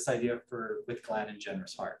into this idea with glad and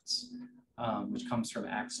generous hearts, which comes from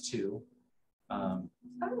Acts 2.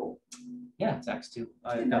 Oh, Yeah, it's Acts 2.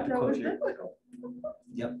 I did got not the know it quote was here. biblical.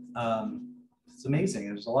 Yep. It's amazing.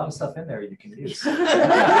 There's a lot of stuff in there you can use. Good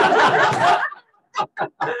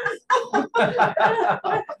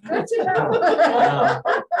to know.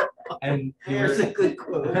 And Here's a good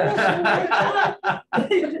quote.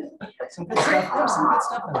 some good stuff. There's some good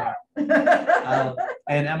stuff in there.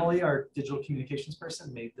 And Emily, our digital communications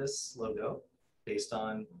person, made this logo based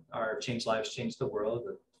on our Change Lives, Change the World,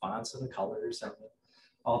 the fonts and the colors and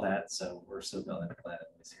all that. So we're so glad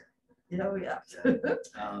Emily's here. Oh, yeah.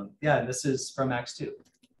 Yeah, and this is from Acts 2.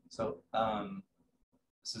 So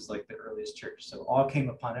this is like the earliest church. So all came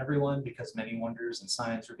upon everyone because many wonders and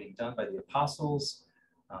signs were being done by the apostles.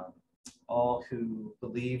 All who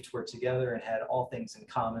believed were together and had all things in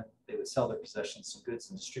common. They would sell their possessions and goods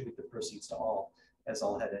and distribute the proceeds to all, as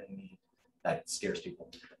all had any need. That scares people.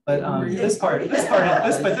 But next part is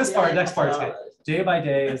good. Day by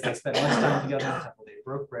day, as they spent much time together in the temple, they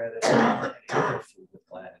broke bread and ate their food with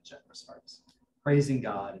glad and generous hearts, praising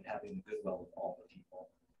God and having the goodwill of all the people.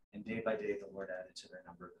 And day by day, the Lord added to their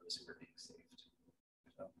number those who were being saved.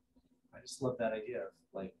 So I just love that idea of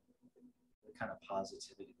like the kind of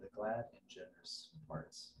positivity, the glad and generous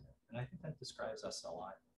hearts. And I think that describes us a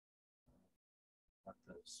lot. Want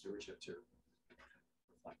the stewardship to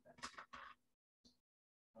reflect that.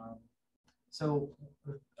 So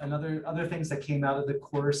other things that came out of the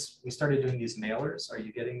course, we started doing these mailers. Are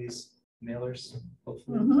you getting these mailers?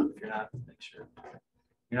 Hopefully, if you're not, make sure.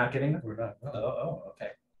 You're not getting them? We're not. Oh,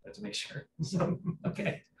 okay. Have to make sure. So,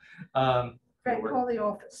 okay. Right, call the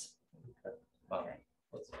office. Well,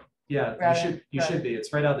 Okay. yeah, Rather, you should be.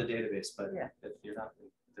 It's right out of the database, but Yeah. if you're not,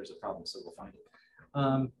 there's a problem, so we'll find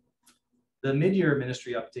it. The mid-year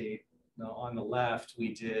ministry update on the left,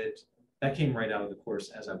 that came right out of the course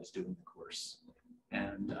as I was doing the course.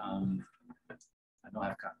 And I know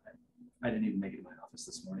I didn't even make it to my office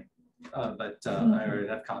this morning, but I already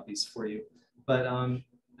have copies for you. But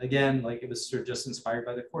again, like it was sort of just inspired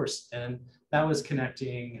by the course, and that was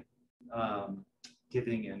connecting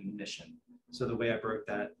giving and mission. So the way I broke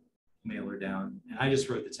that mailer down, and I just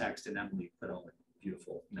wrote the text, and Emily put all the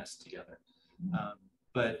beautiful mess together.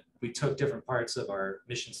 But we took different parts of our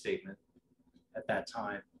mission statement at that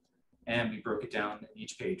time, and we broke it down, and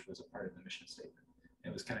each page was a part of the mission statement.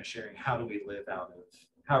 It was kind of sharing how do we live out of,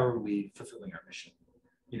 how are we fulfilling our mission,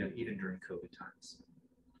 even during COVID times.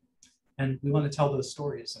 And we want to tell those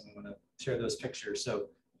stories, and we want to share those pictures. So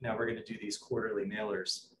now we're going to do these quarterly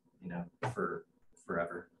mailers, for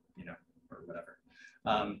forever, or whatever.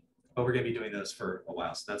 But we're going to be doing those for a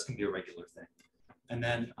while, so that's going to be a regular thing. And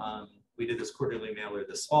then we did this quarterly mailer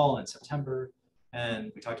this fall in September,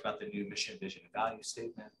 and we talked about the new mission, vision, and value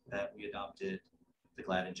statement that we adopted, the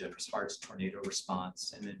Glad and Generous Hearts tornado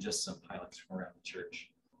response, and then just some highlights from around the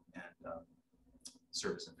church and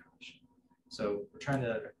service information. So we're going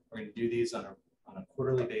to do these on a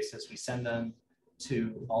quarterly basis. We send them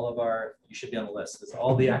to all of our, you should be on the list, it's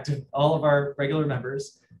all of our regular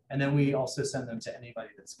members. And then we also send them to anybody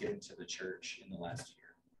that's given to the church in the last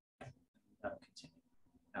year. That'll continue.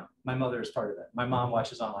 Now, my mother is part of it. My mom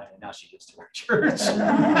watches online, and now she gives to our church. So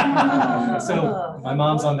my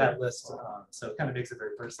mom's on that list. So it kind of makes it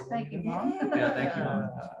very personal. Thank you, Mom. Yeah, thank you, Mom.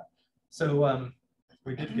 So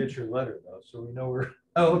We did get your letter though, so we know we're.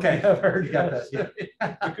 oh, okay. I've heard you got that.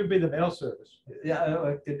 Yeah. It could be the mail service. Yeah,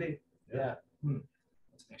 it could be. Yeah.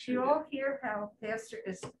 Let's make Do sure you we all hear how Pastor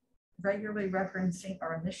is regularly referencing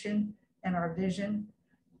our mission and our vision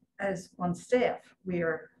as on staff? We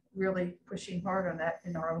are really pushing hard on that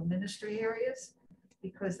in our own ministry areas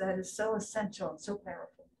because that is so essential and so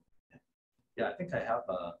powerful. Yeah, I think I have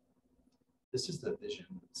this is the vision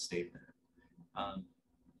statement.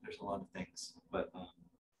 There's a lot of things, but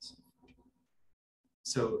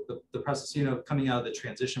so the process, coming out of the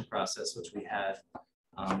transition process, which we had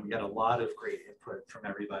a lot of great input from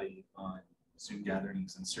everybody on Zoom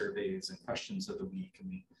gatherings and surveys and questions of the week, and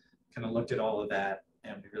we kind of looked at all of that,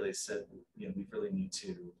 and we really said, we really need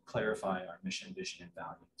to clarify our mission, vision, and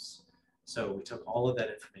values. So we took all of that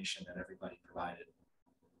information that everybody provided,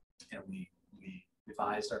 and we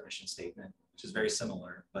revised our mission statement, which is very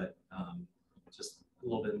similar, but just a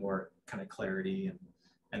little bit more kind of clarity.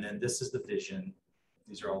 And then this is the vision.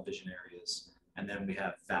 These are all vision areas. And then we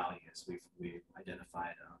have values. We've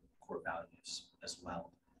identified core values as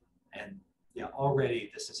well. And yeah, already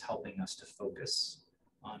this is helping us to focus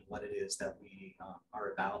on what it is that we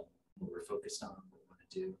are about, what we're focused on, what we want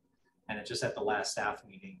to do. And it just at the last staff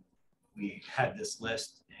meeting, we had this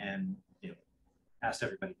list and asked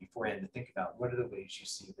everybody beforehand to think about what are the ways you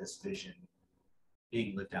see this vision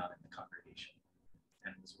being lived out in the congregation.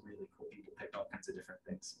 And it was really cool. People picked all kinds of different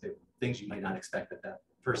things, things you might not expect that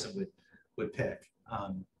person would pick.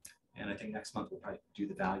 And I think next month we'll probably do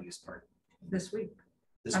the values part. This week.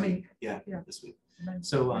 This week. Yeah, this week.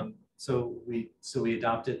 So we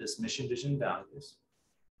adopted this mission, vision, values.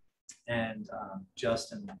 And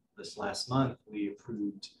just in this last month, we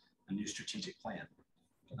approved a new strategic plan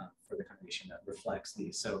for the congregation that reflects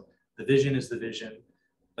these. So the vision is the vision,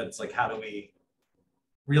 but it's like, how do we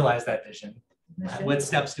realize that vision? Mission. What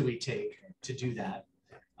steps do we take to do that?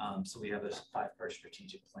 So we have a 5-part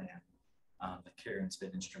strategic plan that Karen's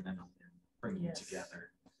been instrumental in bringing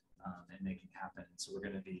together and making happen. So we're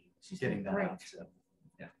going to be getting that out to,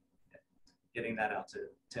 getting that out to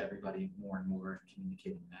everybody more and more and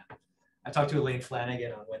communicating that. I talked to Elaine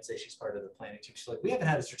Flanagan on Wednesday. She's part of the planning team. She's like, we haven't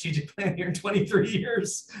had a strategic plan here in 23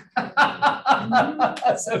 years.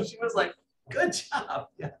 So she was like, good job.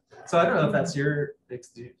 Yeah. So I don't know if that's your,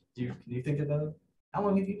 can you think of how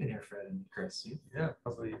long have you been here, Fred and Chris? Yeah,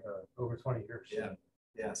 probably over 20 years. Yeah.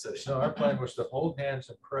 Yeah. So our plan was to hold hands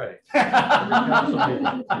and pray. Every council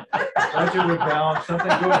meeting. Budget would balance, something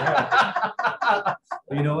good happened.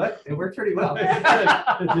 Well, you know what? It worked pretty well.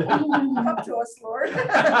 Come to us, Lord.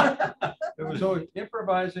 It was always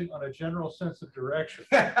improvising on a general sense of direction.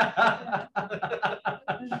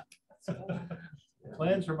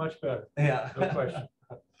 Plans are much better. Yeah. No question.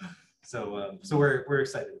 So we're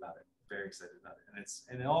excited about it. Very excited about it.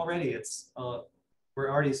 And already we're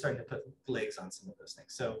already starting to put legs on some of those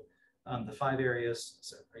things. So the 5 areas.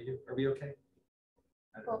 So are we okay?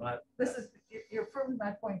 Well, you're proving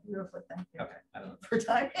my point beautifully. Thank you. Okay. I don't know. For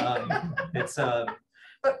timing. It's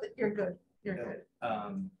but you're good. You're good.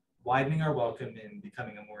 Widening our welcome and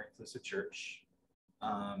becoming a more inclusive church.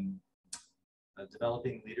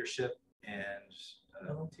 Developing leadership and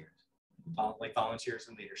like volunteers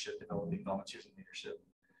in leadership, developing volunteers in leadership,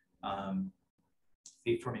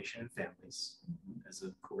 faith formation in families as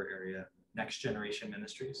a core area, next generation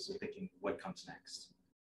ministries, so thinking what comes next,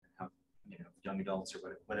 how, young adults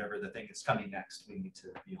or whatever the thing is coming next, we need to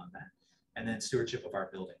be on that, and then stewardship of our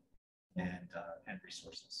building and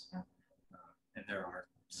resources, and there are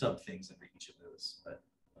sub things under each of those, but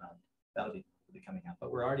that'll be coming out,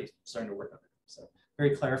 but we're already starting to work on it, so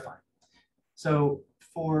very clarifying. So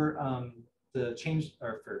for the change,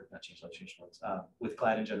 or for not change life, change worlds, with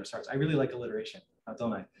glad and generous hearts, I really like alliteration,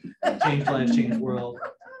 don't I? Change life, change world,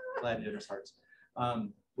 glad and generous hearts.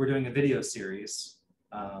 We're doing a video series.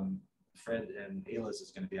 Fred and Ayla's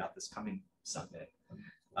is going to be out this coming Sunday.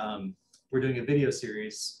 We're doing a video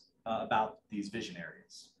series about these vision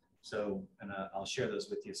areas. So, and I'll share those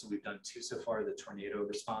with you. So we've done 2 so far, the tornado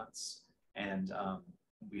response, and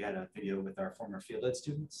we had a video with our former field ed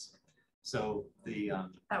students. So the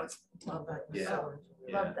That was, love that. Yeah.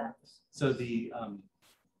 Love that. So the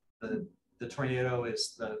tornado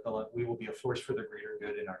is we will be a force for the greater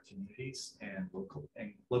good in our communities and locally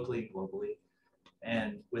and globally.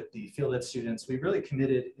 And with the field ed students, we really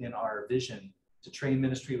committed in our vision to train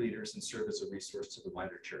ministry leaders and serve as a resource to the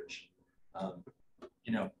wider church.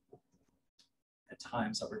 At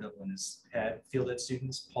times, Upper Dublin has had field ed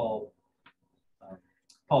students. Paul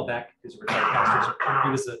Beck, who's a retired pastor, he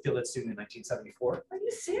was a field ed student in 1974. Are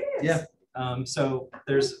you serious? Yeah. So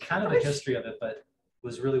there's kind of a history of it, but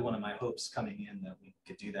was really one of my hopes coming in that we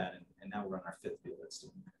could do that, and now we're on our 5th field ed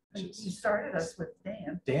student. You started us with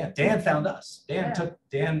Dan. Dan found us. Yeah.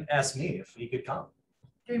 Dan asked me if he could come.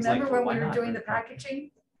 Do you He's remember like, when why we were not? doing the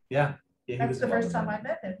packaging? Yeah. He That's was the first involved time in I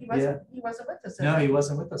met him. He wasn't with us. that. No, he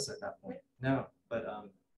wasn't with us at that point. No, but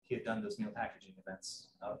he had done those meal packaging events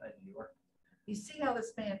out at New York. You see how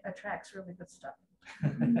this man attracts really good stuff.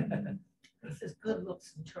 This is good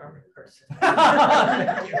looks and charming person.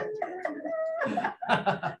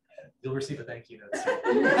 You'll receive a thank you note.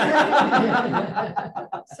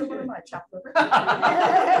 So what am I, chopped liver?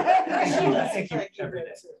 Thank you every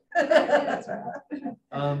day. That's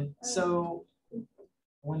right. So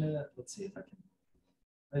let's see if I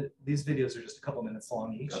can. These videos are just a couple minutes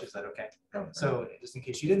long each. Is that okay? So just in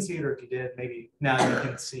case you didn't see it, or if you did, maybe now you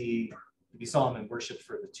can see. If you saw them in worship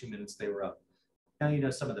for the 2 minutes they were up, now you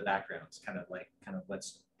know some of the backgrounds, kind of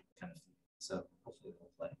what's kind of. So hopefully it'll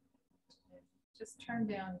play. Just turn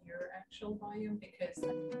down your actual volume because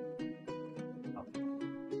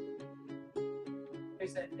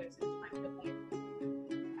there's a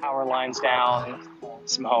power lines down,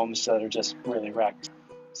 some homes that are just really wrecked.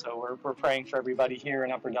 So we're praying for everybody here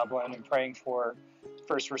in Upper Dublin and praying for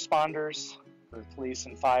first responders, for police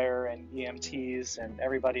and fire and EMTs and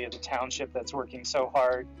everybody at the township that's working so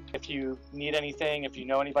hard. If you need anything, if you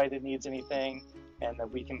know anybody that needs anything and that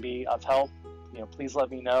we can be of help, please let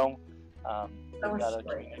me know. We've got a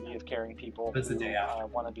community of caring people That's the day after. who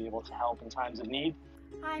want to be able to help in times of need.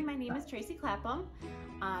 Hi, my name is Tracy Clapham.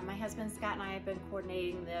 My husband Scott and I have been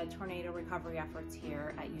coordinating the tornado recovery efforts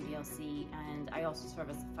here at UDLC, and I also serve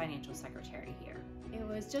as financial secretary here. It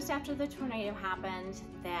was just after the tornado happened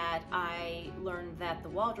that I learned that the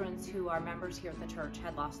Waldrons, who are members here at the church,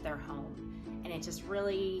 had lost their home, and it just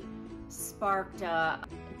really sparked a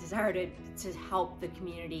desire to help the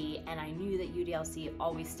community, and I knew that UDLC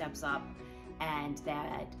always steps up and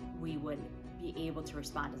that we would be able to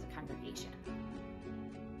respond as a congregation.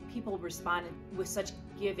 People responded with such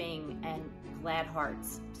giving and glad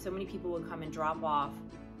hearts. So many people would come and drop off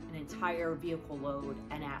an entire vehicle load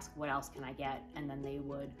and ask, what else can I get? And then they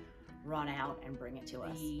would run out and bring it to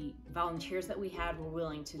us. The volunteers that we had were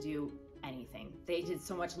willing to do anything. They did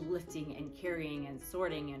so much lifting and carrying and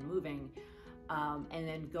sorting and moving, and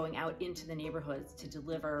then going out into the neighborhoods to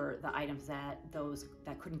deliver the items that those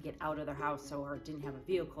that couldn't get out of their house or didn't have a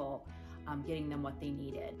vehicle, getting them what they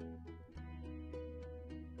needed.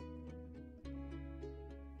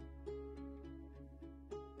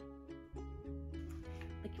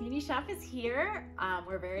 The community shop is here.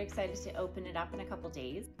 We're very excited to open it up in a couple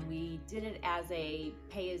days. We did it as a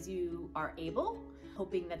pay as you are able,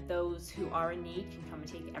 hoping that those who are in need can come and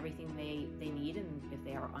take everything they need, and if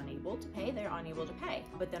they are unable to pay, they're unable to pay.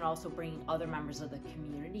 But then also bringing other members of the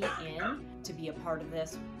community in to be a part of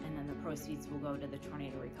this, and then the proceeds will go to the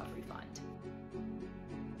Tornado Recovery Fund.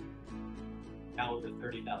 Now with the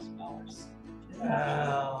 $30,000.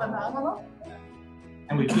 Phenomenal.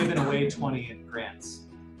 And we've given away 20 in grants.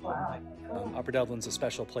 Wow. Upper Dublin's a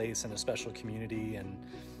special place and a special community, and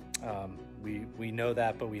We know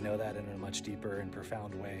that, but we know that in a much deeper and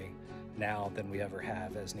profound way now than we ever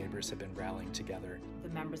have, as neighbors have been rallying together. The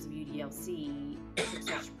members of UDLC took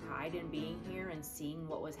such pride in being here and seeing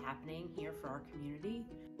what was happening here for our community.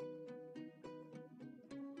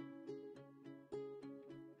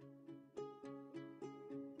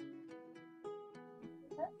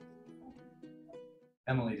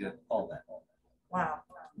 Emily did all that. Wow.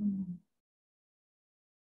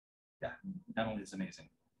 Yeah, Emily's amazing.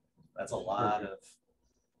 That's a lot of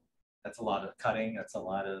cutting. That's a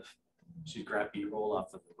lot of, she grabbed B-roll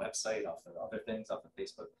off of the website, off of other things, off of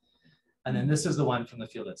Facebook. And then this is the one from the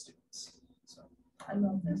field ed students. So I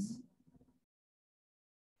love this.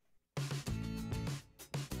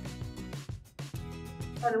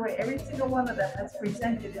 By the way, every single one of them that's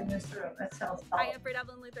presented in this room, that sounds Hi, awesome. Upper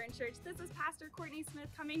Dublin Lutheran Church. This is Pastor Courtney Smith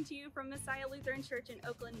coming to you from Messiah Lutheran Church in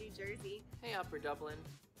Oakland, New Jersey. Hey, Upper Dublin.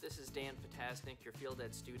 This is Dan Potasnik, your field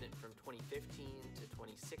ed student from 2015 to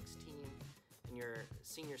 2016, and your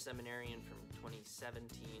senior seminarian from 2017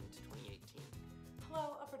 to 2018.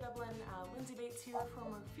 Hello, Upper Dublin. Lindsay Bates here,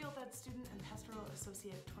 former field ed student and pastoral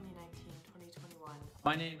associate 2019-2021.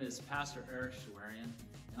 My name is Pastor Eric Schwarian,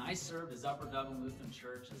 and I served as Upper Dublin Lutheran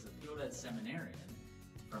Church as a field ed seminarian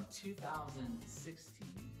from 2016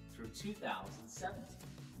 through 2017.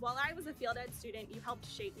 While I was a field ed student, you helped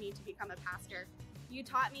shape me to become a pastor. You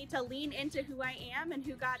taught me to lean into who I am and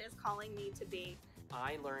who God is calling me to be.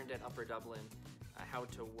 I learned at Upper Dublin how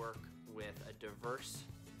to work with a diverse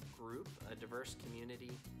group, a diverse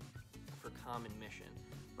community for common mission.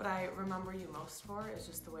 What I remember you most for is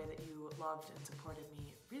just the way that you loved and supported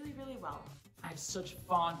me really, really well. I have such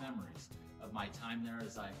fond memories of my time there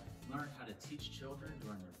as I learned how to teach children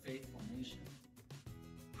during their faith formation,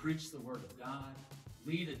 preach the Word of God,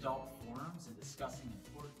 lead adult forums in discussing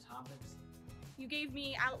important topics. You gave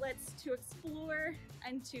me outlets to explore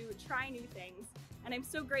and to try new things. And I'm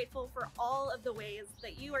so grateful for all of the ways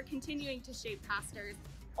that you are continuing to shape pastors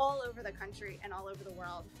all over the country and all over the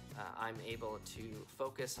world. I'm able to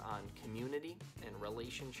focus on community and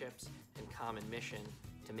relationships and common mission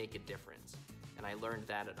to make a difference. And I learned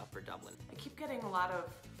that at Upper Dublin. I keep getting a lot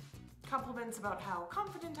of compliments about how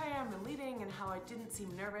confident I am in leading and how I didn't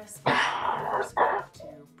seem nervous when I first got up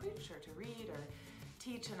to preach or to read or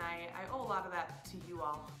teach, and I owe a lot of that to you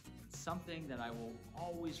all. It's something that I will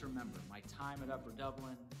always remember, my time at Upper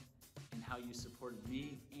Dublin and how you supported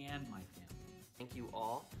me and my family. Thank you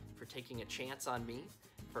all for taking a chance on me,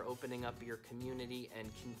 for opening up your community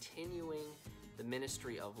and continuing the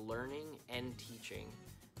ministry of learning and teaching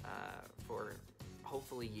for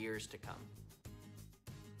hopefully years to come.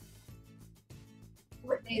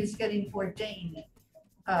 Whitney is getting ordained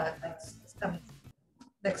next Saturday.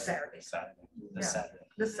 This Saturday.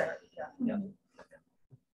 This Saturday, yeah.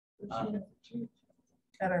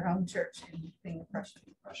 At our home church in being Prussian.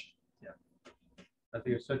 Yeah. I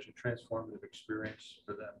think it's such a transformative experience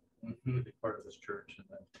for them to be part of this church, and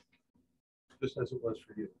then just as it was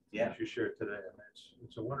for you. Yeah. As you shared today. I mean,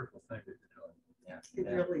 it's a wonderful thing that you're doing. Yeah. It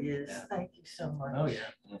really is. Yeah. Thank you so much. Oh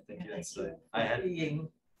yeah. I think Thank it's you I had for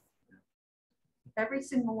being. Every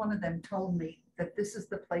single one of them told me that this is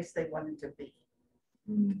the place they wanted to be.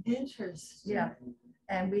 Interesting. Yeah.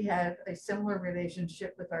 And we had a similar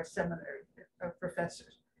relationship with our seminary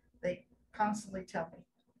professors. They constantly tell me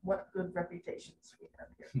what good reputations we have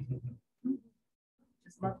here.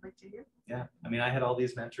 It's lovely to hear. Yeah, I mean, I had all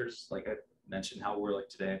these mentors, like I mentioned how we're like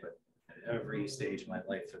today, but at every stage of my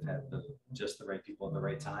life, I've had just the right people at the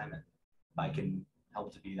right time, and if I can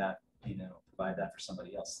help to be that, provide that for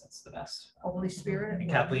somebody else, that's the best. Holy Spirit. And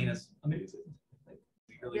Kathleen is amazing. Like,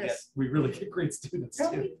 we really get great students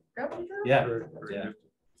Don't too. we do? Yeah, Very yeah,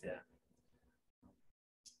 gifted. yeah.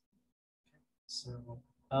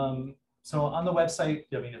 So on the website,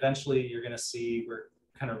 I mean, eventually you're going to see we're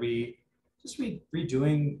kind of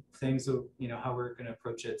redoing things of, how we're going to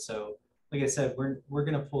approach it. So like I said, we're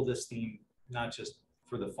going to pull this theme, not just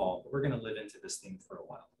for the fall, but we're going to live into this theme for a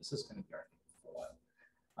while. This is going to be our theme for a while.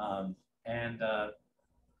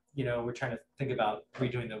 We're trying to think about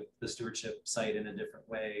redoing the stewardship site in a different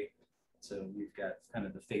way. So we've got kind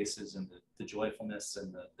of the faces and the joyfulness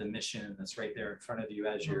and the mission that's right there in front of you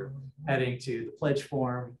as you're heading to the pledge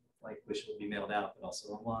form, which will be mailed out, but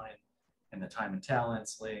also online, and the time and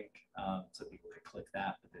talents link, so people could click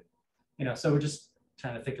that. But then, so we're just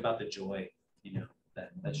trying to think about the joy,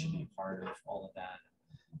 that should be part of all of that,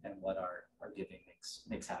 and what our giving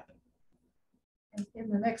makes happen. And in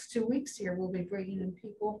the next 2 weeks here, we'll be bringing in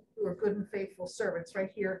people who are good and faithful servants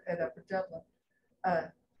right here at Upper Dublin.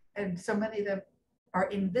 And so many of them are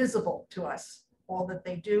invisible to us, all that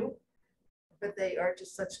they do. but they are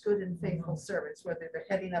just such good and faithful servants, whether they're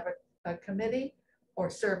heading up a committee or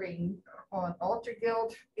serving on altar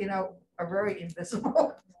guild, you know, are very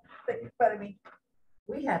invisible. But I mean,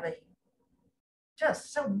 we have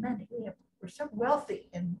just so many, we're so wealthy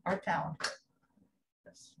in our town.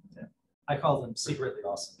 I call them secretly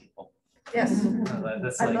awesome people. Yes.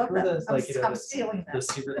 That's I like, love we're that. the, like, you know, I'm stealing that. the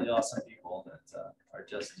secretly awesome people that are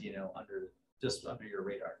just, you know, under your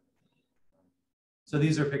radar. So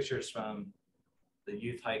these are pictures from the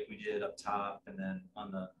youth hike we did up top, and then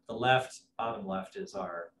on the left, bottom left, is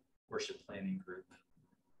our worship planning group.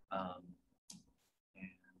 And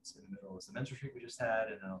in the middle is the mentor retreat we just had,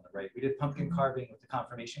 and then on the right, we did pumpkin carving with the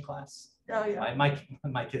confirmation class. Oh, yeah.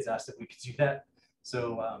 My kids asked if we could do that.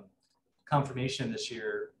 So confirmation this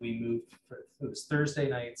year, we moved, it was Thursday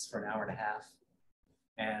nights for an hour and a half,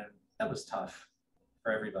 and that was tough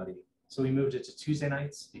for everybody. So we moved it to Tuesday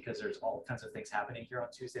nights because there's all kinds of things happening here on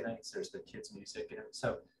Tuesday nights. There's the kids' music, and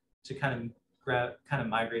so to kind of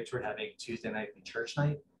migrate toward having Tuesday night and church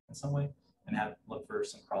night in some way, and look for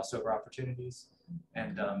some crossover opportunities.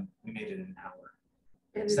 And we made it an hour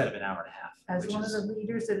instead of an hour and a half. As one of the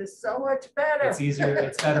leaders, it is so much better. It's easier.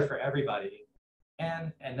 It's better for everybody.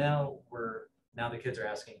 And now the kids are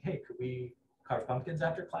asking, hey, could we carve pumpkins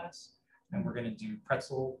after class? And we're going to do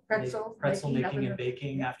pretzel making and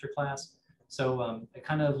baking after class. So it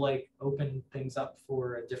kind of like opened things up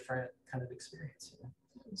for a different kind of experience. You know?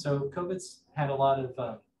 So COVID's had a lot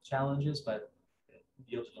of challenges, but it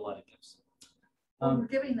yielded a lot of gifts. We're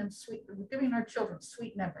giving our children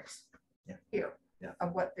sweet memories here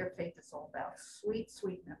of what their faith is all about. Sweet,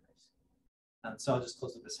 sweet memories. So I'll just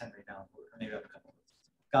close with this, Henry, now, or maybe I have a couple of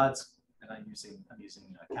words. And I'm using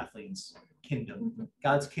Kathleen's kingdom.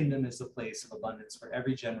 God's kingdom is the place of abundance where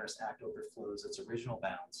every generous act overflows its original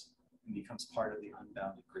bounds and becomes part of the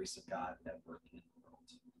unbounded grace of God at work in the world.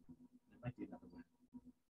 It might be another one.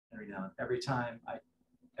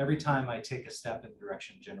 Every time I take a step in the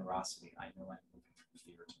direction of generosity, I know I'm moving from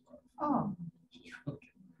fear to love. Oh. Which is really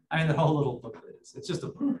good. I mean, the whole little booklet it's just a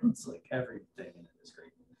book. It's like everything in it is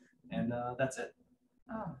great. And that's it.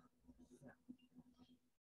 Oh.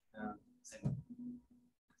 Same.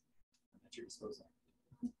 At your disposal.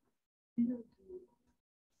 Thank you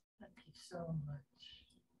so much.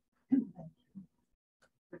 Thank you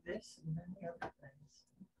for this and many other things.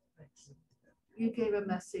 Thanks. You gave a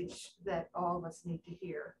message that all of us need to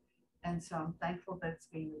hear. And so I'm thankful that it's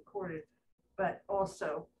being recorded, but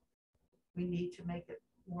also we need to make it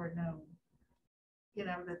more known, you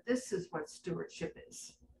know, that this is what stewardship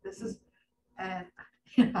is. This is, and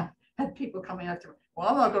you know, I had people coming up to me, well,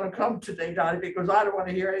 I'm not going to come today, Dottie, because I don't want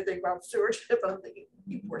to hear anything about stewardship. I'm thinking,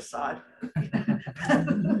 you poor sod.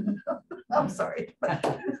 I'm sorry.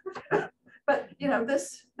 But you know,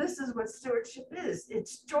 this is what stewardship is.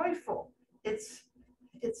 It's joyful. It's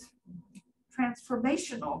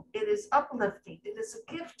transformational. It is uplifting. It is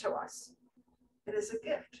a gift to us. It is a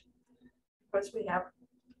gift. Because we have,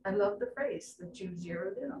 I love the phrase that you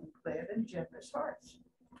zeroed in on, glad and generous hearts.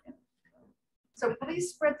 So please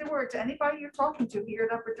spread the word to anybody you're talking to here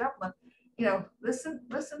at Upper Dublin. You know, listen,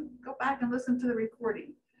 go back and listen to the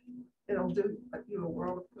recording. It'll do you a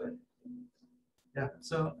world of good. Yeah.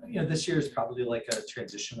 So, you know, this year is probably like a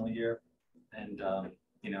transitional year. And,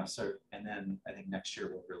 you know, so, and then I think next year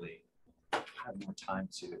we'll really have more time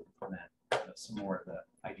to implement some more of the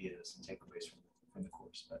ideas and takeaways from the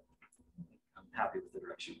course. But I'm happy with the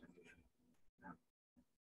direction we're moving.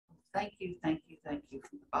 Thank you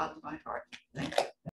from the bottom of my heart. Thank you.